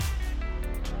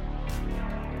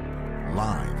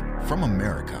Live from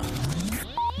America.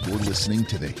 You're listening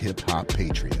to the Hip Hop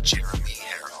Patriot, Jeremy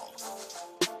Harrell.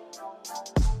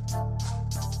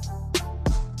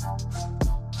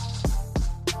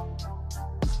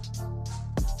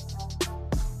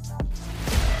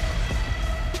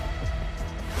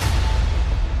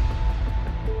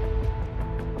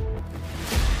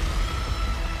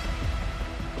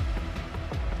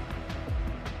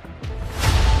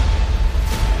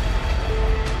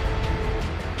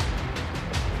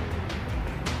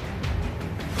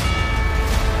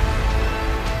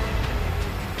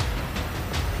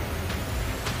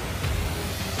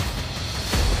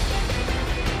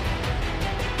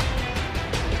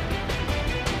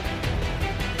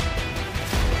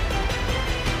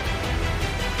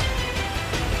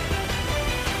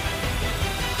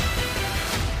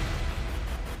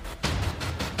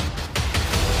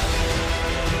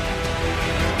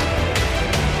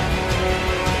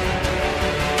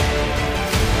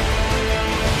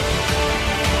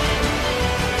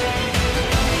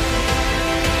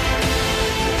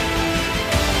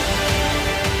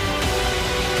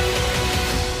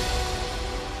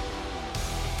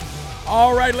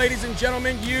 All right, ladies and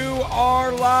gentlemen, you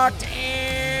are locked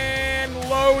and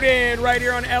loaded right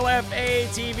here on LFA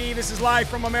TV. This is live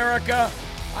from America.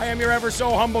 I am your ever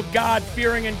so humble,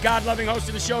 God-fearing, and God-loving host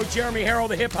of the show, Jeremy Harrell,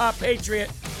 the Hip Hop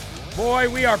Patriot. Boy,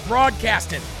 we are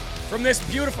broadcasting from this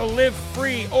beautiful live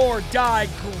free or die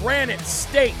granite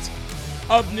state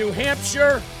of New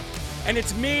Hampshire. And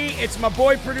it's me, it's my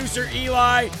boy producer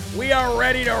Eli. We are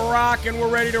ready to rock and we're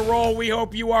ready to roll. We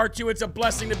hope you are too. It's a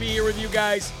blessing to be here with you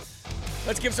guys.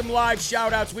 Let's give some live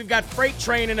shout-outs. We've got Freight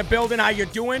Train in the building. How you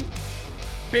doing?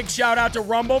 Big shout-out to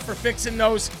Rumble for fixing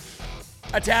those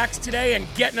attacks today and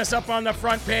getting us up on the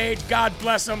front page. God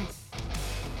bless them.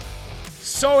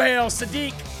 Sohail,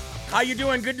 Sadiq, how you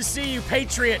doing? Good to see you.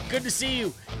 Patriot, good to see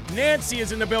you. Nancy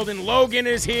is in the building. Logan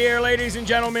is here, ladies and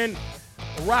gentlemen.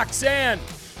 Roxanne.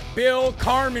 Bill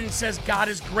Carmen says, God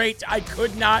is great. I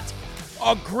could not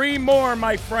agree more,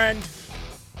 my friend.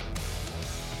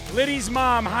 Liddy's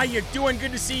mom, how you doing?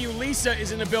 Good to see you. Lisa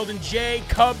is in the building. Jay,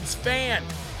 Cubs fan.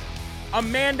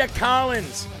 Amanda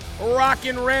Collins.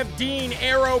 Rockin' Rev Dean.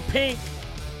 Arrow Pink.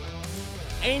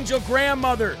 Angel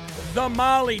Grandmother. The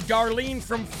Molly. Darlene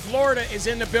from Florida is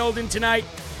in the building tonight.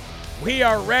 We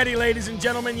are ready, ladies and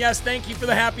gentlemen. Yes, thank you for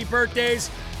the happy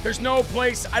birthdays. There's no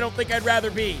place I don't think I'd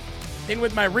rather be than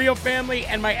with my real family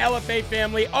and my LFA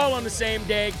family all on the same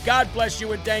day. God bless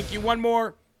you and thank you. One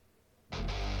more.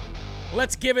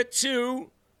 Let's give it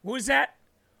to, who is that?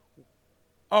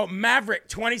 Oh, Maverick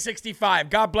 2065.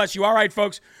 God bless you. All right,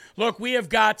 folks. Look, we've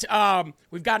got an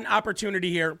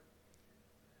opportunity here.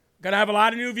 Gonna have a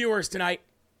lot of new viewers tonight.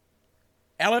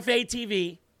 LFA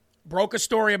TV broke a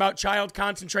story about child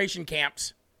concentration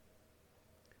camps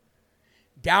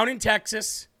down in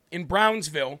Texas, in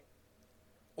Brownsville,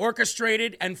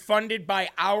 orchestrated and funded by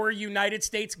our United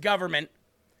States government,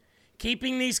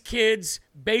 keeping these kids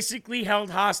basically held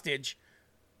hostage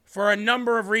for a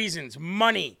number of reasons: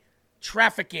 money,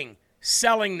 trafficking,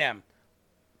 selling them.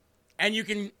 And you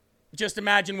can just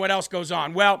imagine what else goes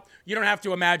on. Well, you don't have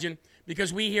to imagine,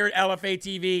 because we here at LFA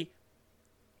TV,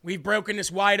 we've broken this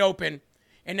wide open,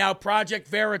 and now Project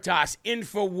Veritas,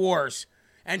 InfoWars,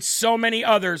 and so many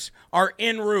others are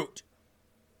en route,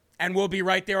 and we'll be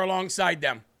right there alongside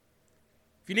them.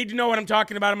 If you need to know what I'm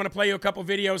talking about, I'm going to play you a couple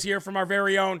videos here from our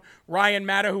very own Ryan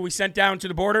Matta, who we sent down to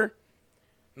the border.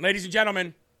 And ladies and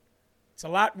gentlemen, it's a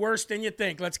lot worse than you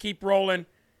think. Let's keep rolling,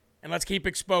 and let's keep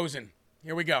exposing.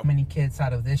 Here we go. Many kids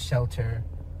out of this shelter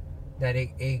that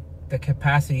the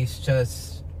capacity is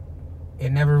just,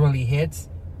 it never really hits,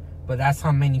 but that's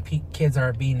how many kids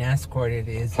are being escorted.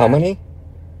 How many?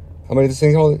 How many does this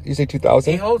thing hold? You say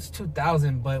 2,000? It holds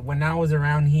 2,000, but when I was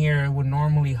around here, it would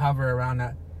normally hover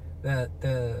around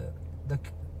the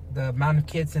amount of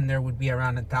kids in there would be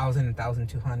around 1,000,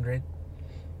 1,200.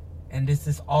 And this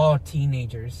is all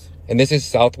teenagers. And this is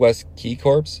Southwest Key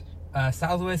Corps?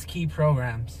 Southwest Key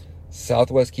Programs.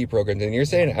 Southwest Key Programs. And you're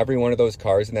saying every one of those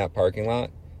cars in that parking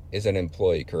lot is an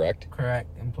employee, correct?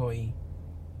 Correct, employee.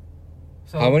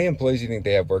 So, how many employees do you think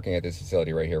they have working at this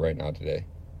facility right here, right now, today?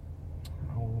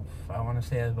 I want to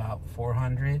say about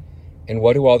 400. And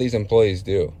what do all these employees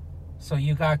do? So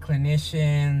you got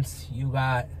clinicians, you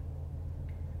got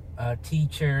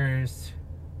teachers,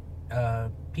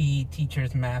 PE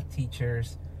teachers, math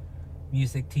teachers,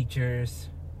 music teachers.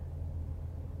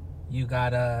 You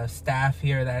got staff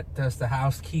here that does the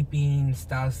housekeeping,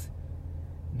 does,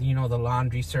 the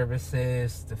laundry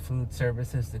services, the food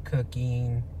services, the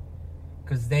cooking,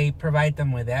 because they provide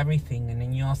them with everything. And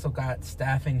then you also got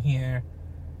staff in here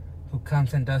who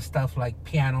comes and does stuff like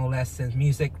piano lessons,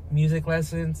 music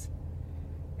lessons.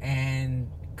 And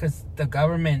because the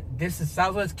government,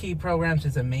 Southwest Key Programs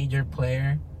is a major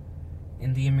player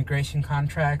in the immigration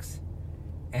contracts,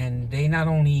 and they not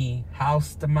only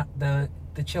house the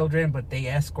children, but they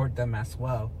escort them as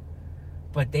well.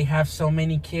 But they have so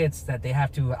many kids that they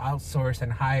have to outsource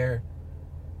and hire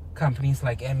companies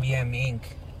like MBM Inc.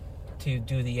 to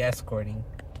do the escorting.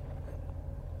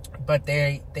 But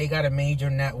they got a major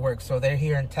network, so they're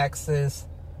here in Texas,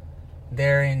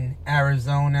 they're in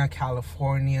Arizona,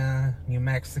 California, New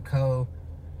Mexico,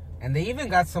 and they even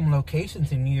got some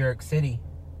locations in New York City.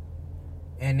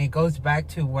 And it goes back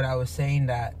to what I was saying,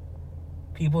 that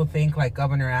people think like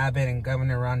Governor Abbott and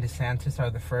Governor Ron DeSantis are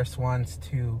the first ones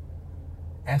to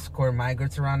escort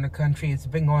migrants around the country. It's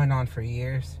been going on for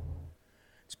years.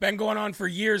 It's been going on for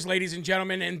years, ladies and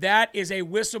gentlemen, and that is a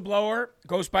whistleblower,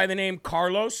 goes by the name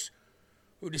Carlos,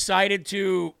 who decided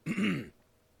to,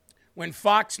 when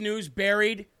Fox News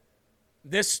buried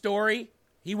this story,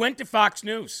 he went to Fox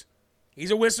News.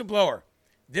 He's a whistleblower.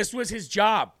 This was his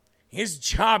job. His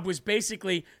job was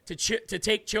basically to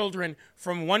take children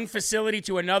from one facility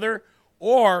to another,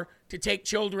 or to take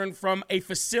children from a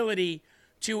facility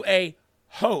to a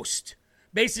host.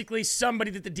 Basically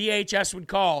somebody that the DHS would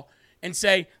call and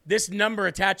say, this number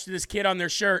attached to this kid on their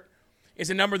shirt is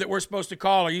a number that we're supposed to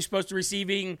call. Are you supposed to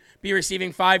be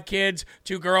receiving 5 kids,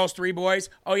 2 girls, 3 boys?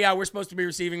 Oh, yeah, we're supposed to be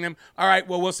receiving them. All right,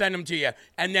 well, we'll send them to you.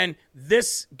 And then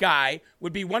this guy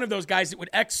would be one of those guys that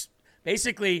would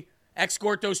basically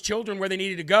escort those children where they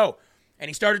needed to go. And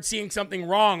he started seeing something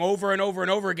wrong over and over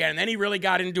and over again. And then he really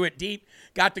got into it deep,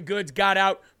 got the goods, got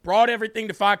out, brought everything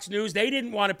to Fox News. They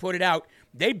didn't want to put it out.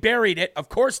 They buried it. Of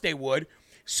course they would.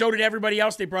 So did everybody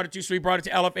else they brought it to. So he brought it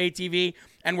to LFA TV,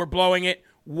 and we're blowing it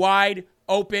wide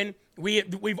open.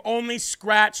 We've only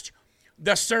scratched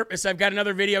the surface. I've got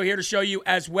another video here to show you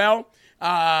as well.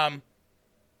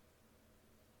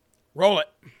 Roll it.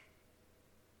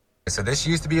 So this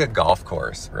used to be a golf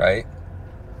course, right?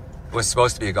 It was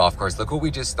supposed to be a golf course. Look what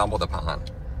we just stumbled upon.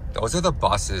 Those are the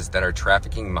buses that are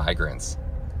trafficking migrants.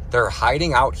 They're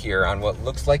hiding out here on what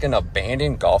looks like an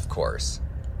abandoned golf course.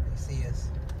 They see us.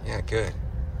 Yeah, good.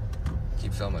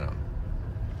 Keep filming them.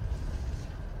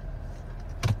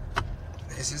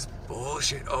 This is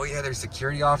bullshit. Oh yeah, there's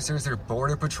security officers, there's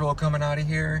border patrol coming out of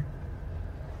here.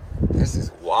 This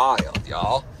is wild,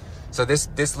 y'all. So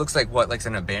this looks like what? Like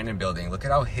an abandoned building. Look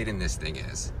at how hidden this thing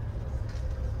is.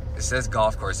 It says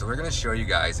golf course, so we're gonna show you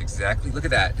guys exactly. Look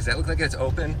at that. Does that look like it's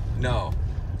open? No.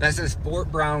 That says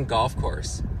Fort Brown Golf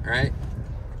Course, all right?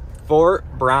 Fort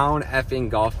Brown effing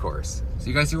Golf Course. So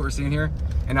you guys see what we're seeing here?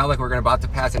 And now look, we're about to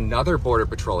pass another border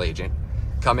patrol agent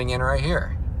coming in right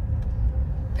here.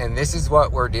 And this is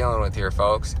what we're dealing with here,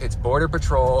 folks. It's border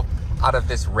patrol out of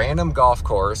this random golf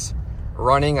course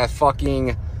running a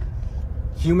fucking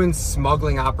human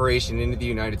smuggling operation into the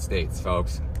United States,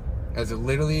 folks. That's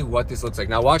literally what this looks like.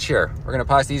 Now watch here. We're gonna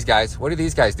pass these guys. What are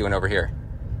these guys doing over here?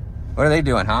 What are they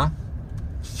doing, huh?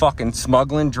 Fucking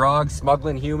smuggling drugs,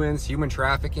 smuggling humans, human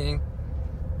trafficking.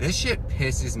 This shit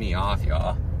pisses me off,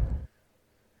 y'all.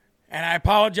 And I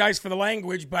apologize for the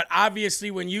language, but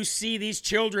obviously when you see these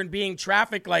children being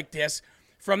trafficked like this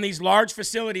from these large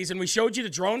facilities, and we showed you the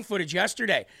drone footage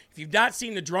yesterday. If you've not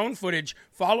seen the drone footage,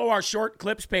 follow our short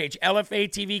clips page, LFA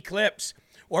TV Clips,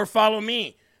 or follow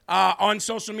me on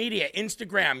social media,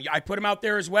 Instagram. I put them out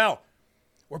there as well.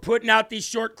 We're putting out these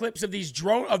short clips of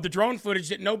the drone footage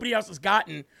that nobody else has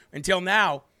gotten until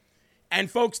now.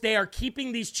 And folks, they are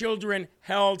keeping these children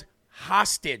held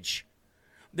hostage.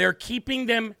 They're keeping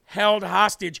them held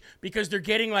hostage because they're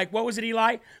getting like, what was it,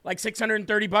 Eli? Like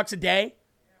 $630 a day?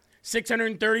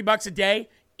 $630 a day,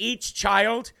 each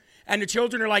child. And the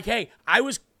children are like, hey,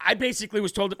 I basically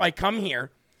was told if I come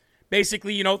here,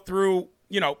 basically, through,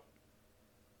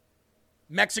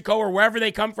 Mexico or wherever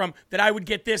they come from, that I would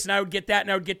get this and I would get that and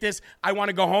I would get this. I want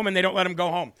to go home, and they don't let them go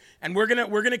home. And we're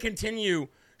gonna continue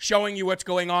showing you what's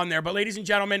going on there. But ladies and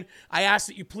gentlemen, I ask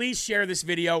that you please share this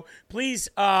video. Please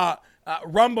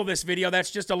rumble this video.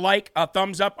 That's just a like, a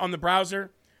thumbs up on the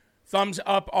browser, thumbs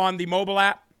up on the mobile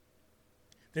app.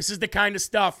 This is the kind of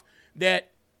stuff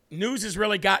that news has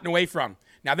really gotten away from.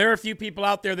 Now, there are a few people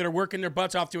out there that are working their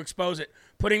butts off to expose it,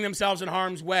 putting themselves in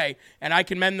harm's way, and I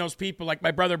commend those people like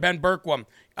my brother Ben Berkwam.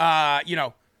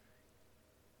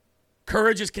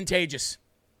 Courage is contagious.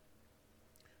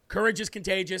 Courage is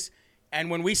contagious,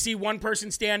 and when we see one person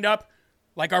stand up,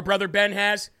 like our brother Ben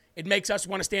has, it makes us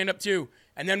want to stand up too.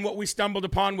 And then what we stumbled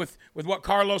upon with what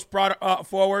Carlos brought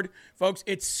forward, folks,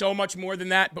 it's so much more than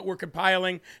that, but we're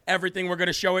compiling everything. We're going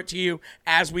to show it to you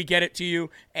as we get it to you.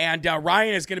 And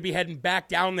Ryan is going to be heading back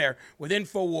down there with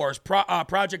InfoWars,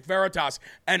 Project Veritas,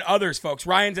 and others, folks.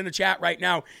 Ryan's in the chat right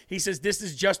now. He says, this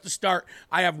is just the start.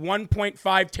 I have 1.5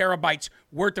 terabytes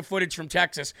worth of footage from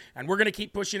Texas, and we're going to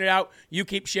keep pushing it out. You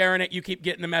keep sharing it. You keep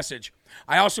getting the message.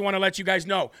 I also want to let you guys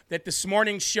know that this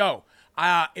morning's show,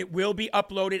 it will be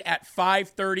uploaded at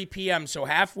 5:30 p.m. So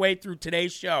halfway through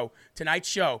tonight's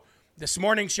show, this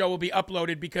morning's show will be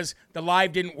uploaded because the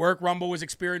live didn't work. Rumble was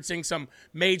experiencing some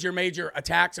major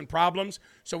attacks and problems.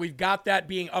 So we've got that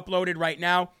being uploaded right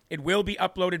now. It will be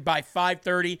uploaded by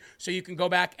 5:30, so you can go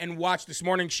back and watch this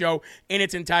morning's show in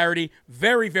its entirety.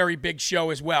 Very, very big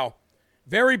show as well.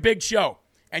 Very big show,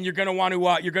 and you're going to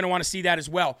want to see that as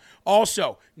well.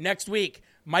 Also, next week,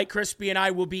 Mike Crispy and I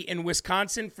will be in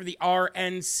Wisconsin for the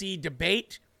RNC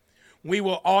debate. We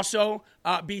will also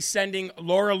be sending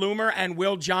Laura Loomer and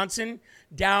Will Johnson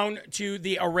down to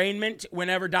the arraignment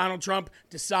whenever Donald Trump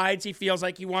decides he feels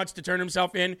like he wants to turn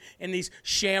himself in these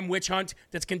sham witch hunt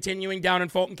that's continuing down in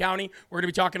Fulton County. We're going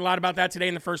to be talking a lot about that today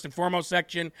in the first and foremost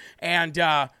section. And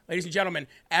ladies and gentlemen,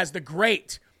 as the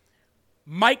great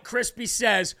Mike Crispy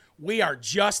says, we are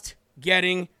just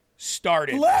getting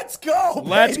started. Let's go,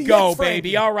 Let's baby. go, Yes,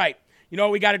 baby. All right. You know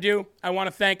what we got to do? I want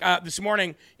to thank this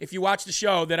morning. If you watch the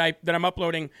show that I'm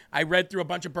uploading, I read through a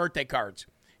bunch of birthday cards,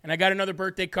 and I got another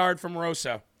birthday card from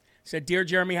Rosa. It said, "Dear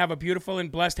Jeremy, have a beautiful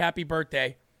and blessed happy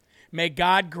birthday. May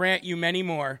God grant you many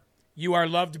more. You are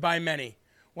loved by many."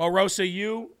 Well, Rosa,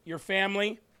 you, your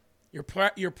family, your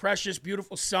precious,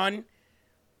 beautiful son,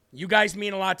 you guys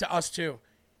mean a lot to us too,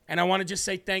 and I want to just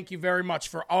say thank you very much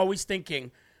for always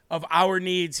thinking of our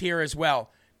needs here as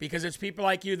well, because it's people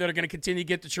like you that are going to continue to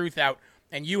get the truth out,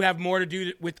 and you have more to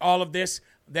do with all of this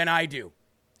than I do.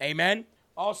 Amen?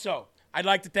 Also, I'd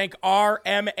like to thank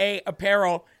RMA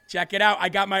Apparel. Check it out. I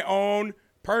got my own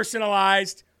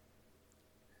personalized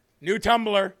new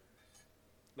tumbler.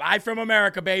 Live from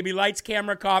America, baby. Lights,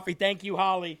 camera, coffee. Thank you,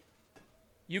 Holly.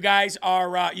 You guys are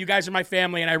my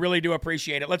family, and I really do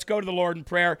appreciate it. Let's go to the Lord in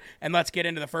prayer, and let's get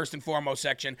into the first and foremost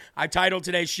section. I titled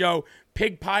today's show,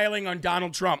 Pig Piling on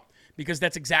Donald Trump, because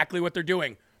that's exactly what they're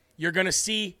doing. You're going to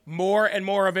see more and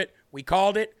more of it. We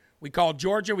called it. We called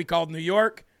Georgia. We called New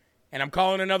York, and I'm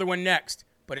calling another one next.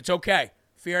 But it's okay.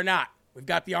 Fear not. We've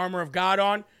got the armor of God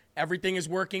on. Everything is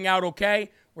working out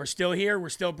okay. We're still here. We're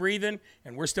still breathing,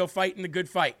 and we're still fighting the good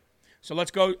fight. So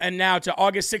let's go and now to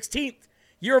August 16th.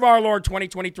 Year of our Lord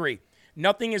 2023.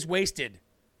 Nothing is wasted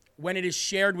when it is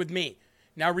shared with me.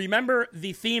 Now remember,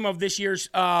 the theme of this year's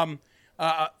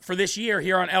for this year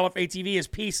here on LFA TV is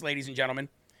peace, ladies and gentlemen.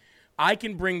 I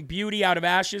can bring beauty out of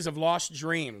ashes of lost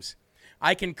dreams.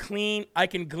 I can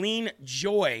glean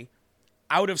joy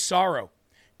out of sorrow,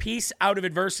 peace out of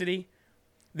adversity.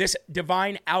 This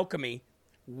divine alchemy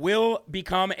will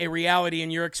become a reality in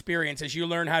your experience as you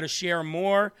learn how to share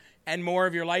more and more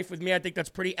of your life with me. I think that's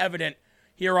pretty evident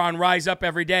here on Rise Up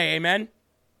Every Day. Amen?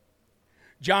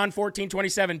 John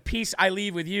 14:27, peace I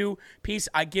leave with you, peace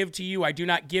I give to you. I do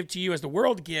not give to you as the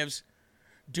world gives.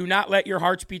 Do not let your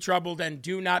hearts be troubled, and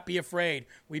do not be afraid.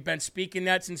 We've been speaking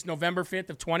that since November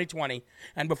 5th of 2020.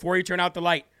 And before you turn out the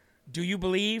light, do you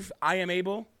believe I am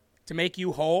able to make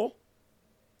you whole?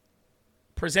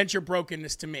 Present your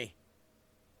brokenness to me,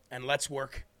 and let's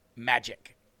work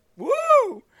magic.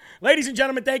 Woo! Ladies and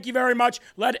gentlemen, thank you very much.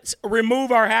 Let's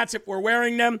remove our hats if we're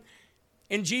wearing them.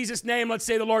 In Jesus' name, let's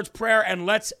say the Lord's Prayer, and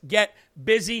let's get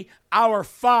busy. Our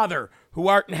Father, who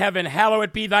art in heaven,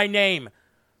 hallowed be thy name.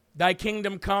 Thy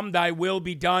kingdom come, thy will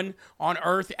be done on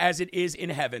earth as it is in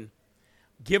heaven.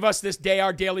 Give us this day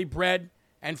our daily bread,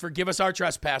 and forgive us our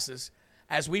trespasses,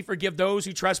 as we forgive those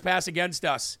who trespass against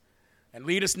us. And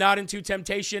lead us not into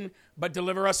temptation, but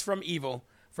deliver us from evil.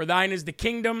 For thine is the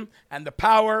kingdom, and the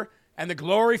power, and the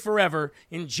glory forever.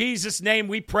 In Jesus' name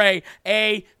we pray,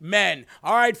 amen.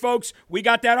 All right, folks, we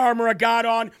got that armor of God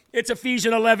on. It's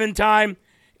Ephesians 11 time.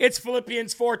 It's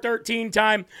Philippians 4:13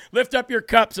 time. Lift up your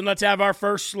cups and let's have our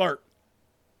first slurp.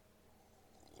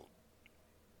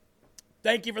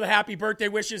 Thank you for the happy birthday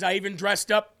wishes. I even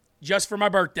dressed up just for my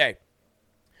birthday.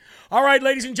 All right,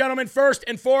 ladies and gentlemen, first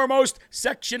and foremost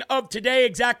section of today,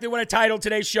 exactly what I titled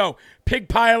today's show, Pig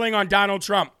Piling on Donald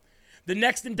Trump. The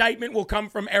next indictment will come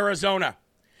from Arizona.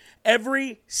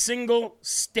 Every single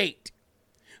state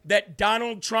that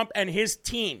Donald Trump and his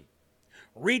team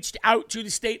reached out to the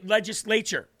state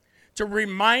legislature to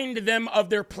remind them of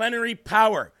their plenary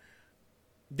power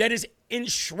that is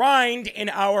enshrined in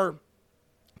our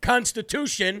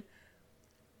Constitution,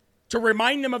 to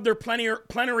remind them of their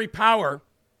plenary power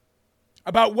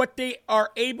about what they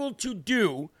are able to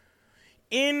do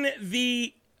in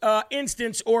the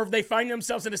instance, or if they find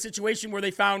themselves in a situation where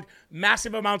they found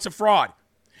massive amounts of fraud.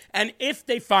 And if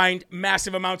they find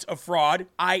massive amounts of fraud,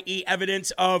 i.e.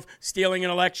 evidence of stealing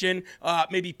an election,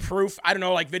 maybe proof, I don't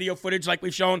know, like video footage like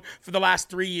we've shown for the last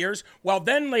 3 years, well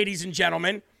then, ladies and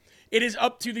gentlemen, it is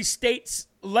up to the state's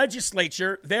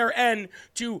legislature, their end,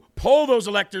 to pull those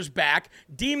electors back,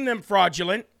 deem them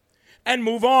fraudulent, and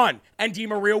move on and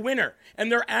deem a real winner.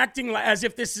 And they're acting as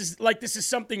if this is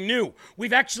something new.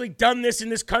 We've actually done this in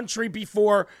this country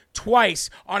before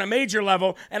twice on a major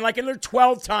level and like another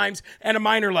 12 times at a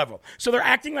minor level. So they're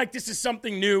acting like this is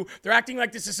something new. They're acting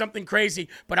like this is something crazy.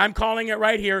 But I'm calling it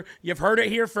right here. You've heard it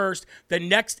here first. The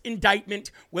next indictment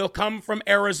will come from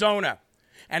Arizona.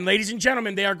 And ladies and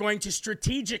gentlemen, they are going to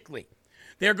strategically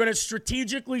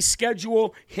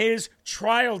schedule his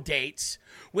trial dates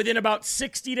within about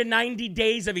 60 to 90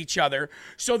 days of each other,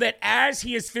 so that as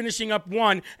he is finishing up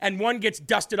one, and one gets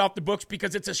dusted off the books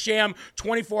because it's a sham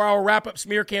 24-hour wrap-up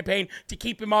smear campaign to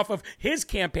keep him off of his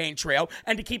campaign trail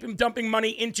and to keep him dumping money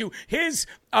into his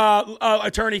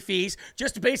attorney fees,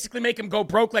 just to basically make him go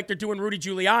broke like they're doing Rudy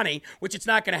Giuliani, which it's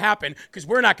not going to happen because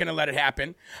we're not going to let it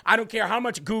happen. I don't care how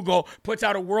much Google puts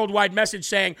out a worldwide message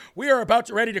saying we are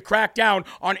ready to crack down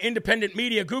on independent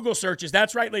media Google searches.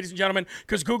 That's right, ladies and gentlemen,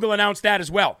 because Google announced that as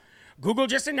well. Google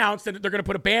just announced that they're going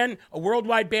to put a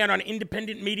worldwide ban on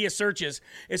independent media searches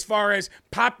as far as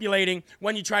populating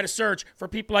when you try to search for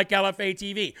people like LFA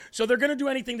TV. So they're going to do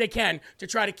anything they can to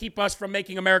try to keep us from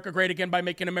making America great again by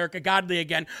making America godly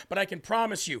again. But I can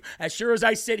promise you, as sure as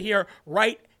I sit here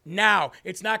right now,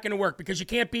 it's not going to work, because you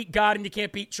can't beat God and you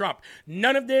can't beat Trump.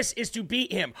 None of this is to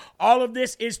beat him. All of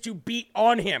this is to beat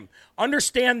on him.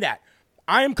 Understand that.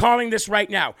 I am calling this right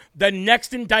now. The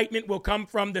next indictment will come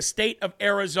from the state of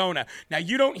Arizona. Now,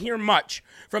 you don't hear much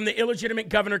from the illegitimate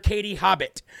governor, Katie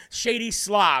Hobbit, Shady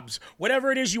Slobs,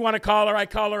 whatever it is you want to call her. I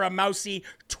call her a mousy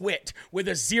twit with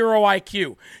a 0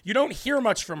 IQ. You don't hear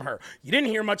much from her. You didn't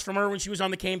hear much from her when she was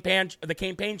on the campaign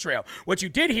trail. What you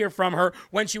did hear from her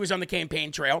when she was on the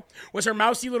campaign trail was her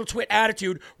mousy little twit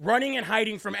attitude, running and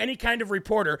hiding from any kind of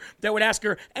reporter that would ask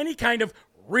her any kind of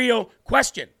real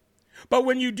question. But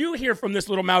when you do hear from this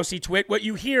little mousy twit, what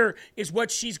you hear is what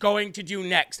she's going to do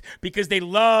next, because they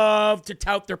love to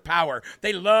tout their power.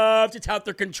 They love to tout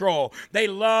their control. They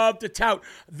love to tout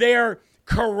their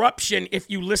corruption.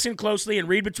 If you listen closely and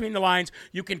read between the lines,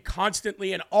 you can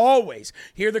constantly and always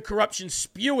hear the corruption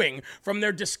spewing from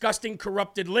their disgusting,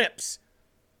 corrupted lips.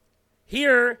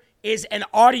 Here is an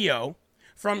audio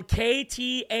from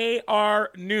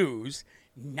KTAR News,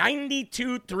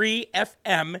 92.3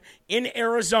 FM in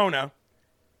Arizona.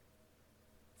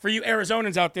 For you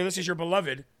Arizonans out there, this is your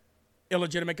beloved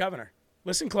illegitimate governor.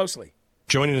 Listen closely.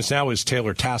 Joining us now is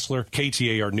Taylor Tassler,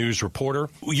 KTAR News reporter.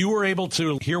 You were able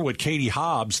to hear what Katie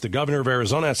Hobbs, the governor of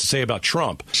Arizona, has to say about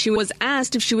Trump. She was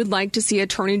asked if she would like to see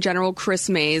Attorney General Chris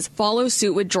Mays follow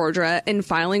suit with Georgia in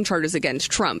filing charges against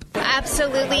Trump.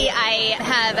 Absolutely. I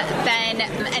have been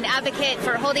an advocate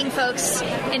for holding folks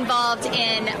involved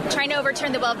in trying to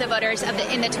overturn the will of the voters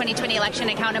in the 2020 election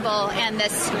accountable, and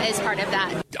this is part of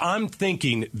that. I'm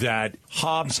thinking that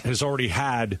Hobbs has already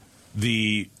had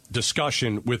the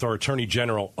discussion with our Attorney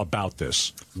General about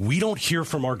this. We don't hear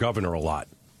from our governor a lot.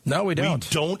 No, we don't.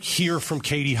 We don't hear from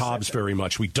Katie Hobbs very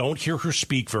much. We don't hear her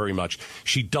speak very much.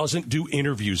 She doesn't do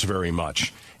interviews very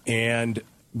much. And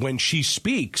when she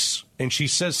speaks and she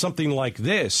says something like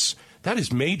this, that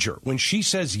is major. When she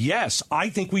says, yes, I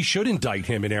think we should indict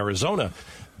him in Arizona,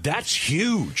 that's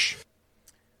huge.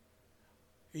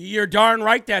 You're darn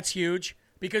right that's huge,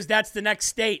 because that's the next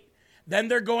state. Then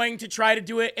they're going to try to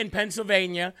do it in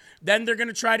Pennsylvania. Then they're going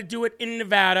to try to do it in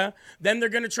Nevada. Then they're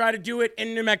going to try to do it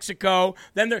in New Mexico.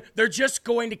 Then they're just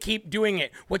going to keep doing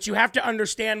it. What you have to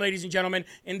understand, ladies and gentlemen,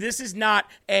 and this is not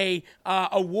a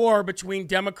war between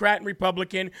Democrat and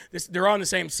Republican. They're on the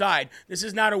same side. This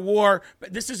is not a war,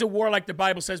 but this is a war like the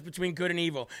Bible says between good and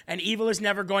evil. And evil is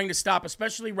never going to stop,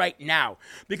 especially right now.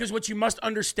 Because what you must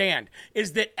understand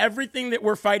is that everything that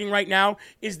we're fighting right now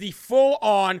is the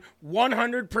full-on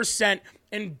 100%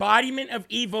 embodiment of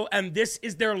evil, and this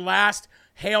is their last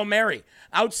Hail Mary.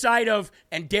 Outside of,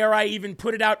 and dare I even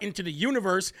put it out into the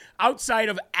universe, outside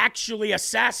of actually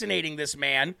assassinating this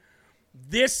man,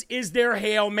 this is their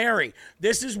Hail Mary.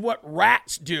 This is what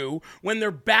rats do when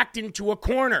they're backed into a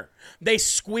corner. They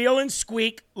squeal and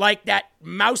squeak like that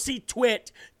mousy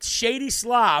twit, Shady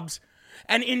Slobs,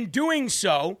 and in doing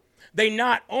so, they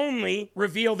not only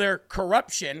reveal their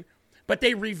corruption, but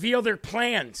they reveal their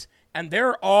plans And they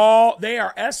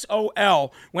are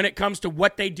SOL when it comes to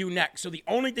what they do next. So the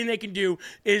only thing they can do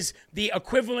is the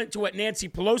equivalent to what Nancy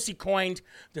Pelosi coined,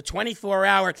 the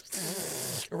 24-hour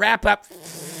wrap-up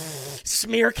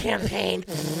smear campaign.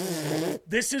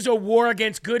 This is a war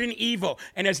against good and evil.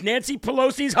 And as Nancy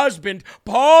Pelosi's husband,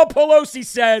 Paul Pelosi,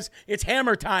 says, it's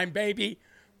hammer time, baby.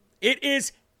 It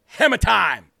is hammer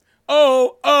time.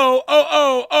 Oh,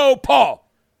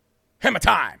 Paul. Hammer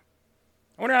time.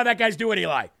 I wonder how that guy's doing,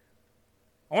 Eli.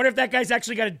 I wonder if that guy's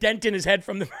actually got a dent in his head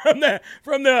from the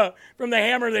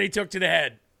hammer that he took to the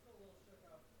head.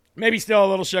 Maybe still a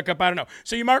little shook up. I don't know.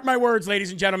 So you mark my words,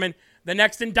 ladies and gentlemen. The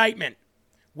next indictment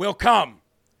will come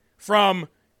from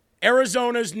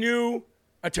Arizona's new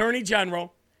attorney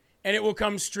general, and it will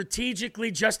come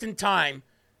strategically just in time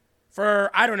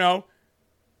for, I don't know,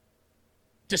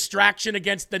 distraction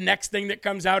against the next thing that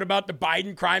comes out about the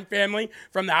Biden crime family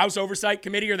from the House Oversight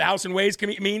Committee or the House and Ways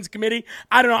Means Committee.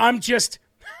 I don't know. I'm just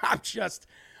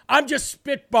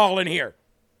spitballing here.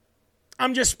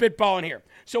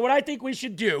 So what I think we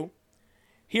should do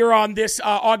here on this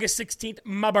August 16th,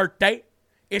 my birthday.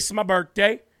 It's my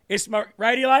birthday.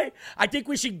 Right, Eli? I think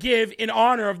we should give, in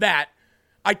honor of that,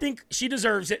 I think she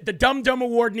deserves it. The Dum Dum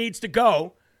Award needs to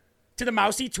go to the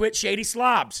mousy twit shady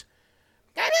slobs.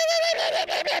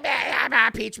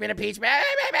 Impeachment.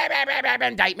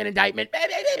 Indictment.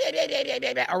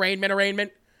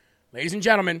 Arraignment. Ladies and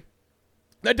gentlemen,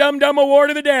 the Dum Dum Award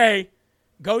of the day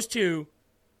goes to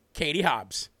Katie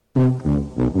Hobbs.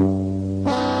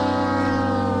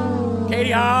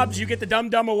 Katie Hobbs, you get the Dum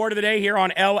Dum Award of the day here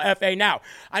on LFA. Now,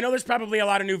 I know there's probably a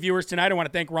lot of new viewers tonight. I want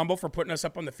to thank Rumble for putting us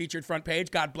up on the featured front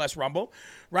page. God bless Rumble.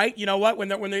 Right? You know what? When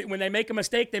they make a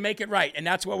mistake, they make it right. And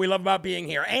that's what we love about being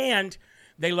here. And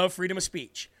they love freedom of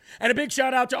speech. And a big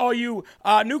shout out to all you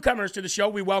newcomers to the show.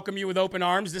 We welcome you with open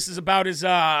arms. This is about as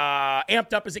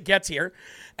amped up as it gets here.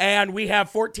 And we have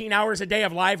 14 hours a day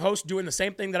of live hosts doing the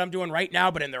same thing that I'm doing right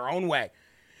now, but in their own way.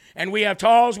 And we have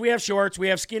talls, we have shorts, we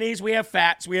have skinnies, we have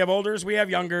fats, we have olders, we have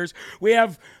youngers, we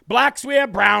have blacks, we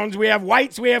have browns, we have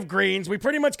whites, we have greens. We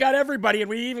pretty much got everybody, and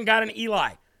we even got an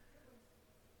Eli.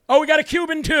 Oh, we got a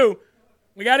Cuban too.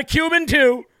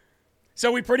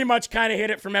 So we pretty much kind of hit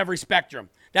it from every spectrum.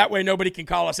 That way nobody can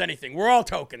call us anything. We're all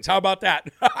tokens. How about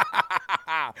that?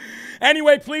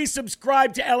 Anyway, please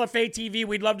subscribe to LFA TV.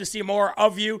 We'd love to see more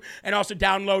of you. And also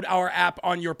download our app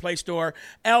on your Play Store,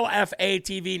 LFA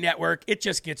TV Network. It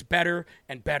just gets better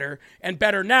and better and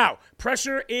better. Now,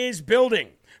 pressure is building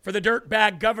for the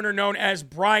dirtbag governor known as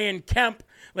Brian Kemp,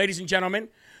 ladies and gentlemen.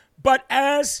 But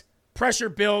as pressure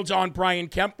builds on Brian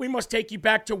Kemp, we must take you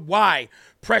back to why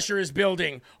pressure is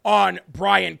building on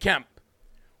Brian Kemp.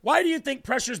 Why do you think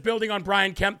pressure is building on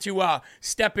Brian Kemp to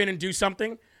step in and do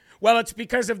something? Well, it's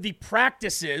because of the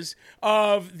practices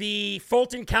of the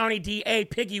Fulton County DA,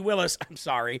 Piggy Willis. I'm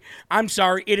sorry.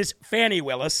 It is Fannie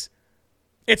Willis.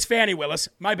 It's Fannie Willis.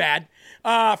 My bad.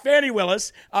 Fannie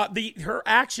Willis, her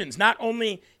actions, not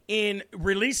only in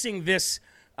releasing this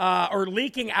or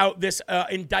leaking out this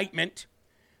indictment,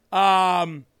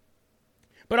 but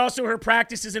also her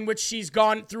practices in which she's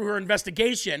gone through her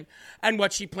investigation and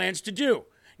what she plans to do.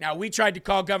 Now, we tried to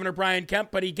call Governor Brian Kemp,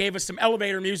 but he gave us some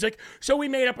elevator music, so we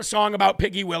made up a song about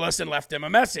Piggy Willis and left him a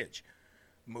message.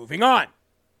 Moving on.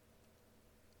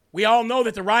 We all know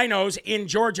that the rhinos in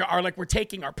Georgia are like, we're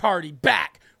taking our party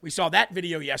back. We saw that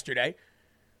video yesterday.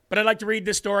 But I'd like to read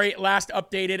this story, last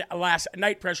updated last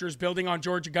night. Pressure is building on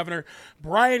Georgia Governor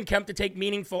Brian Kemp to take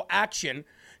meaningful action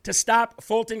to stop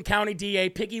Fulton County DA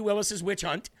Piggy Willis's witch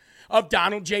hunt of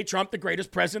Donald J. Trump, the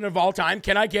greatest president of all time.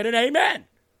 Can I get an amen?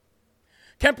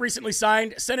 Kemp recently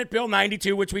signed Senate Bill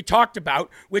 92, which we talked about,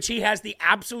 which he has the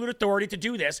absolute authority to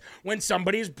do this when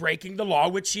somebody is breaking the law,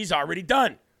 which she's already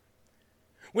done,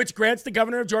 which grants the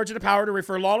governor of Georgia the power to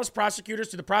refer lawless prosecutors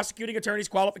to the Prosecuting Attorneys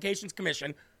Qualifications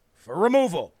Commission for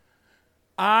removal.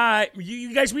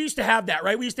 You guys, we used to have that,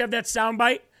 right? We used to have that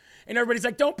soundbite, and everybody's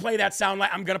like, don't play that soundbite.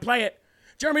 I'm going to play it.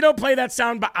 Jeremy, don't play that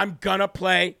soundbite. I'm going to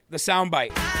play the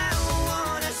soundbite.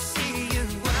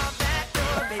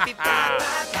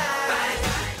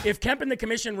 If Kemp and the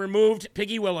commission removed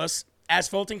Piggy Willis as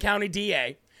Fulton County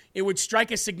DA, it would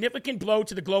strike a significant blow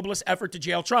to the globalist effort to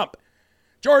jail Trump.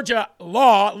 Georgia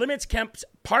law limits Kemp's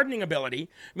pardoning ability,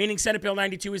 meaning Senate Bill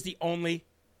 92 is the only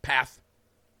path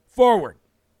forward.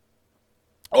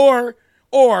 Or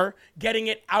getting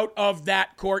it out of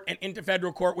that court and into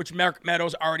federal court, which Mark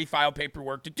Meadows already filed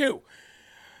paperwork to do.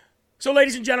 So,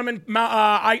 ladies and gentlemen,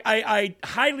 I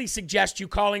highly suggest you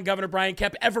calling Governor Brian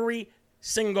Kemp every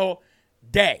single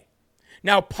day.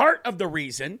 Now, part of the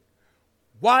reason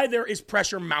why there is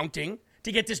pressure mounting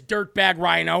to get this dirtbag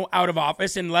rhino out of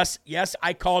office unless, yes,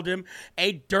 I called him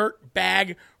a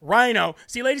dirtbag rhino.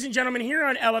 See, ladies and gentlemen, here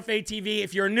on LFA TV,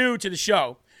 if you're new to the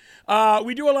show,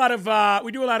 we do a lot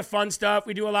of fun stuff.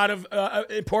 We do a lot of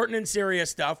important and serious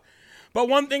stuff. But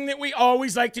one thing that we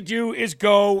always like to do is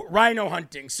go rhino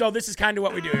hunting. So this is kind of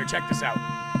what we do here. Check this out.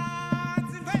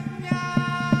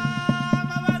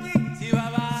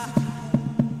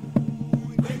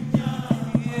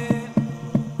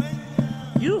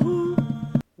 Yoo-hoo.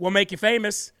 We'll make you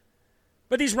famous.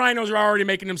 But these rhinos are already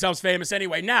making themselves famous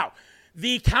anyway. Now,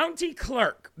 the county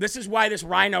clerk, this is why this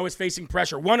rhino is facing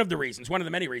pressure. One of the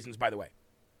many reasons, by the way.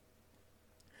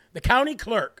 The county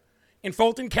clerk in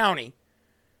Fulton County,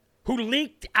 who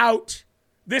leaked out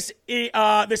this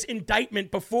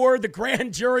indictment before the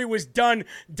grand jury was done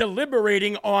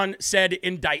deliberating on said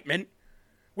indictment,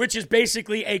 which is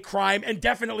basically a crime and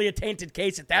definitely a tainted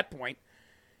case at that point.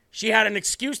 She had an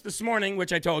excuse this morning,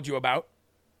 which I told you about,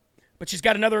 but she's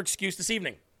got another excuse this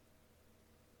evening.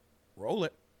 Roll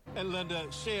it. And Linda,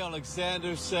 Shay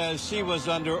Alexander says she was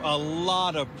under a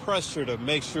lot of pressure to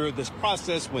make sure this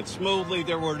process went smoothly.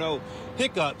 There were no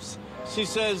hiccups. She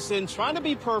says in trying to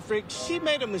be perfect, she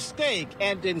made a mistake,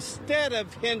 and instead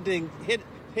of hitting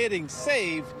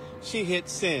save, she hit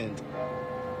send.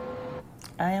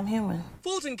 I am human.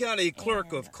 Fulton County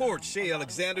Clerk of Court Shay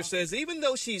Alexander says even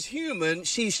though she's human,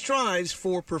 she strives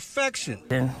for perfection.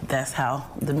 And that's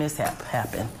how the mishap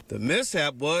happened. The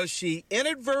mishap was she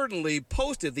inadvertently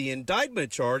posted the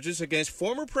indictment charges against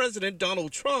former President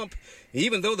Donald Trump,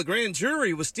 even though the grand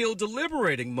jury was still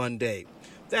deliberating Monday.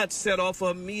 That set off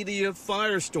a media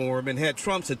firestorm and had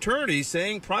Trump's attorney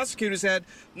saying prosecutors had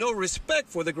no respect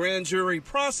for the grand jury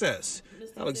process.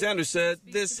 Alexander said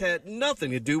this had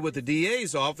nothing to do with the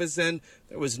DA's office and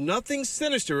there was nothing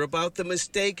sinister about the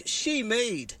mistake she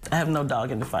made. I have no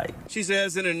dog in the fight. She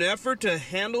says in an effort to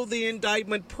handle the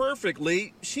indictment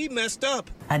perfectly, she messed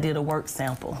up. I did a work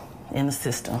sample in the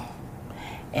system,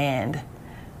 and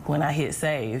when I hit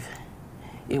save,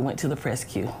 it went to the press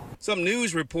queue. Some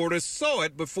news reporters saw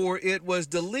it before it was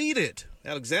deleted.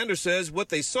 Alexander says what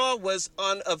they saw was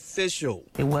unofficial.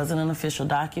 It wasn't an official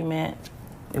document.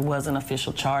 It wasn't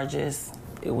official charges.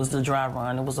 It was the dry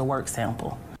run. It was a work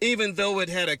sample. Even though it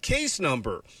had a case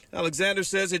number, Alexander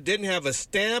says it didn't have a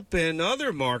stamp and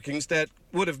other markings that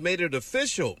would have made it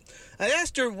official. I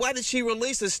asked her why did she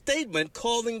release a statement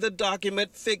calling the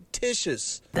document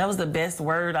fictitious. That was the best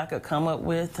word I could come up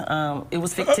with. It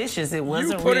was fictitious. It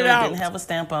wasn't real. It didn't have a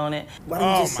stamp on it. Why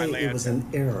didn't you say it was an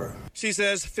error? She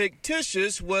says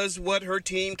fictitious was what her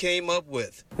team came up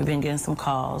with. We've been getting some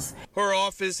calls. Her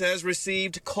office has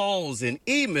received calls and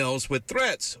emails with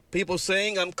threats. People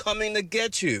saying, I'm coming to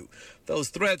get you. Those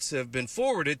threats have been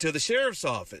forwarded to the sheriff's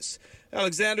office.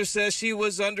 Alexander says she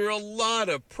was under a lot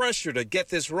of pressure to get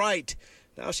this right.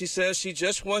 Now she says she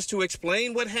just wants to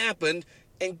explain what happened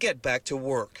and get back to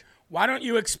work. Why don't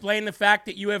you explain the fact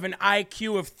that you have an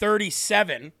IQ of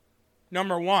 37,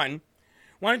 number one?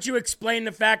 Why don't you explain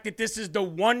the fact that this is the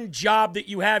one job that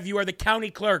you have? You are the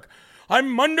county clerk.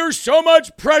 I'm under so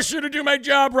much pressure to do my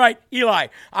job right. Eli,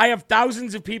 I have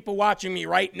thousands of people watching me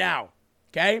right now,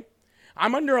 okay?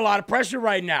 I'm under a lot of pressure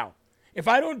right now. If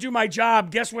I don't do my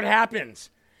job, guess what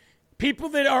happens? People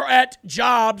that are at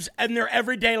jobs and their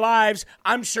everyday lives,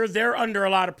 I'm sure they're under a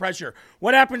lot of pressure.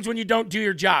 What happens when you don't do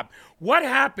your job? What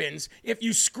happens if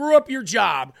you screw up your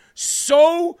job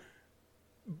so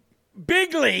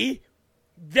bigly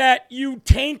that you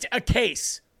taint a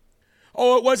case?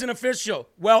 Oh, it wasn't official.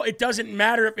 Well, it doesn't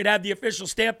matter if it had the official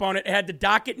stamp on it. It had the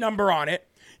docket number on it.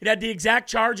 It had the exact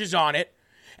charges on it.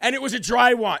 And it was a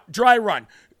dry run.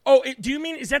 Oh, do you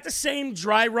mean, is that the same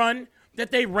dry run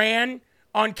that they ran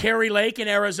on Kari Lake in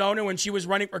Arizona when she was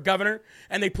running for governor?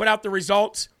 And they put out the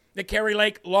results that Kari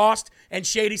Lake lost and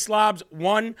Shady Slobs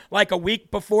won like a week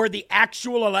before the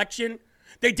actual election?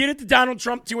 They did it to Donald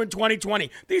Trump too in 2020.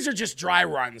 These are just dry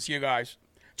runs, you guys.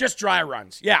 Just dry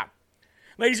runs. Yeah.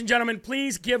 Ladies and gentlemen,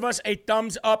 please give us a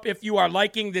thumbs up if you are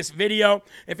liking this video.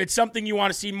 If it's something you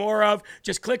want to see more of,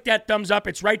 just click that thumbs up.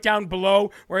 It's right down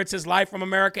below where it says Live from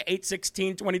America,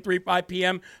 8/16/23, 5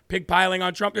 p.m., Pig Piling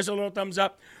on Trump. There's a little thumbs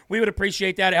up. We would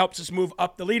appreciate that. It helps us move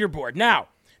up the leaderboard. Now,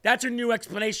 that's your new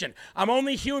explanation. I'm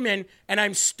only human and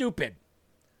I'm stupid.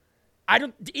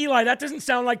 Eli, that doesn't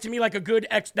sound like to me like a good,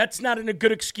 that's not a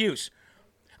good excuse.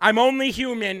 I'm only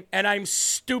human and I'm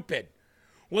stupid.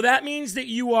 Well, that means that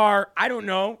you are, I don't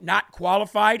know, not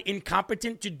qualified,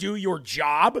 incompetent to do your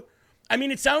job. I mean,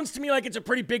 it sounds to me like it's a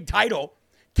pretty big title.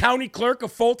 County Clerk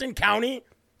of Fulton County,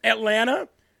 Atlanta.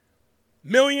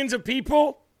 Millions of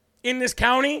people in this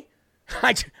county.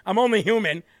 I'm only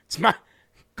human.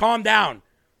 Calm down.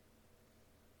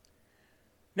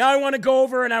 Now I want to go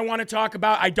over and I want to talk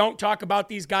about, I don't talk about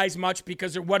these guys much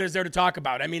because what is there to talk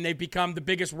about? I mean, they've become the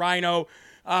biggest rhino,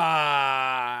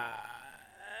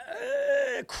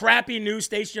 crappy news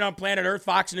station on planet Earth,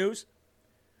 Fox News.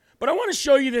 But I want to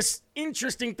show you this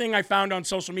interesting thing I found on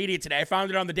social media today. I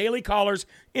found it on the Daily Caller's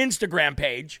Instagram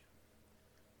page.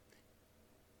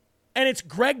 And it's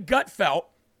Greg Gutfeld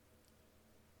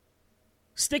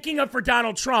sticking up for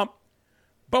Donald Trump.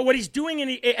 But what he's doing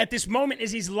at this moment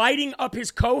is he's lighting up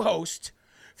his co-host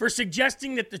for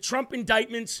suggesting that the Trump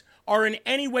indictments are in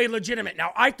any way legitimate.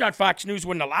 Now, I thought Fox News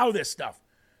wouldn't allow this stuff.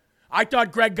 I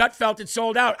thought Greg Gutfeld had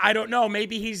sold out. I don't know.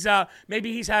 Maybe he's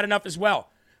had enough as well.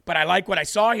 But I like what I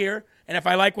saw here, and if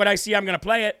I like what I see, I'm going to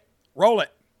play it. Roll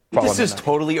it. This is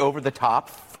totally over the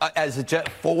top.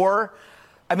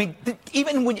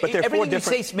 Even when everything you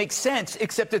say makes sense,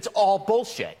 except it's all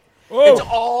bullshit. Oh. It's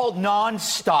all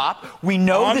nonstop. We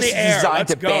know On this the is air. designed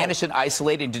Let's to go. banish and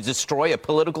isolate and to destroy a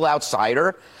political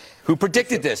outsider. Who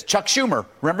predicted this? Chuck Schumer.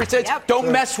 Remember he said,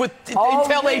 don't mess with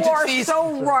intel agencies.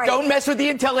 So right. Don't mess with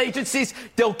the intel agencies.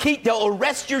 They'll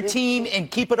arrest your team and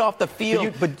keep it off the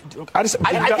field. Do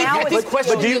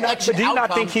you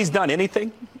not think he's done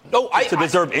anything to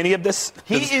deserve any of this?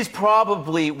 He is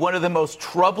probably one of the most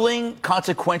troubling,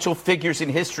 consequential figures in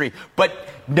history. But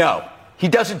no, he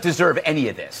doesn't deserve any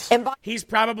of this. He's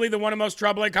probably the one of the most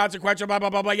troubling, consequential, blah, blah,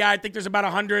 blah, blah. Yeah, I think there's about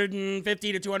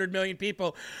 150 to 200 million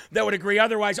people that would agree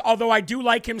otherwise, although I do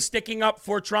like him sticking up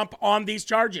for Trump on these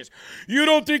charges. You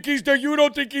don't think he's done? You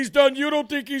don't think he's done? You don't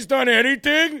think he's done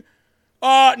anything?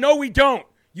 No, we don't.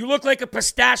 You look like a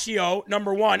pistachio,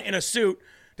 number one, in a suit.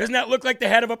 Doesn't that look like the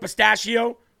head of a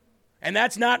pistachio? And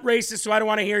that's not racist, so I don't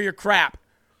want to hear your crap.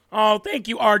 Oh, thank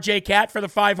you, RJ Cat, for the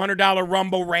 $500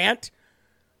 Rumble rant.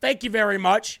 Thank you very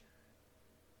much.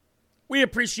 We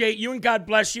appreciate you, and God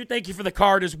bless you. Thank you for the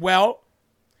card as well.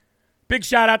 Big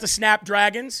shout out to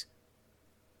Snapdragons.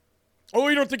 Oh,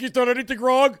 you don't think he's done anything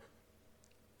wrong?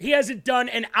 He hasn't done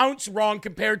an ounce wrong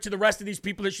compared to the rest of these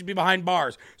people that should be behind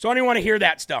bars. So I don't want to hear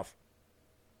that stuff.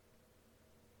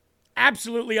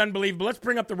 Absolutely unbelievable. Let's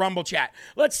bring up the Rumble chat.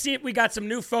 Let's see if we got some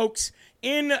new folks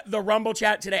in the Rumble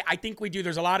chat today. I think we do.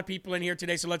 There's a lot of people in here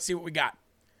today, so let's see what we got.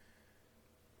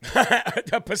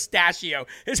 A pistachio.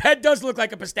 His head does look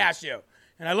like a pistachio.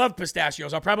 And I love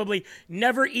pistachios. I'll probably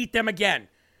never eat them again.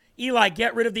 Eli,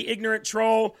 get rid of the ignorant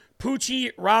troll. Poochie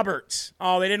Roberts.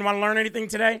 Oh, they didn't want to learn anything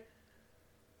today?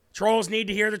 Trolls need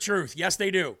to hear the truth. Yes,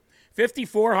 they do.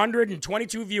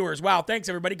 5,422 viewers. Wow, thanks,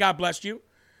 everybody. God bless you.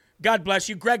 God bless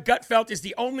you. Greg Gutfeld is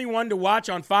the only one to watch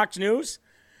on Fox News.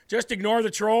 Just ignore the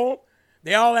troll.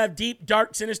 They all have deep,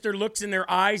 dark, sinister looks in their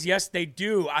eyes. Yes, they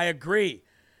do. I agree.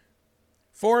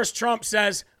 Forrest Trump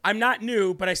says, I'm not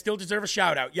new, but I still deserve a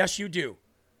shout out. Yes, you do.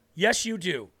 Yes, you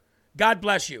do. God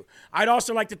bless you. I'd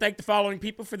also like to thank the following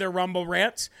people for their Rumble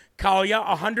rants. Kalia,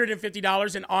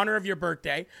 $150 in honor of your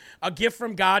birthday. A gift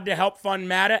from God to help fund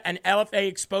MATA and LFA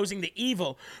exposing the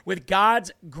evil with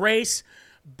God's grace,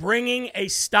 bringing a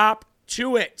stop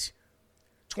to it.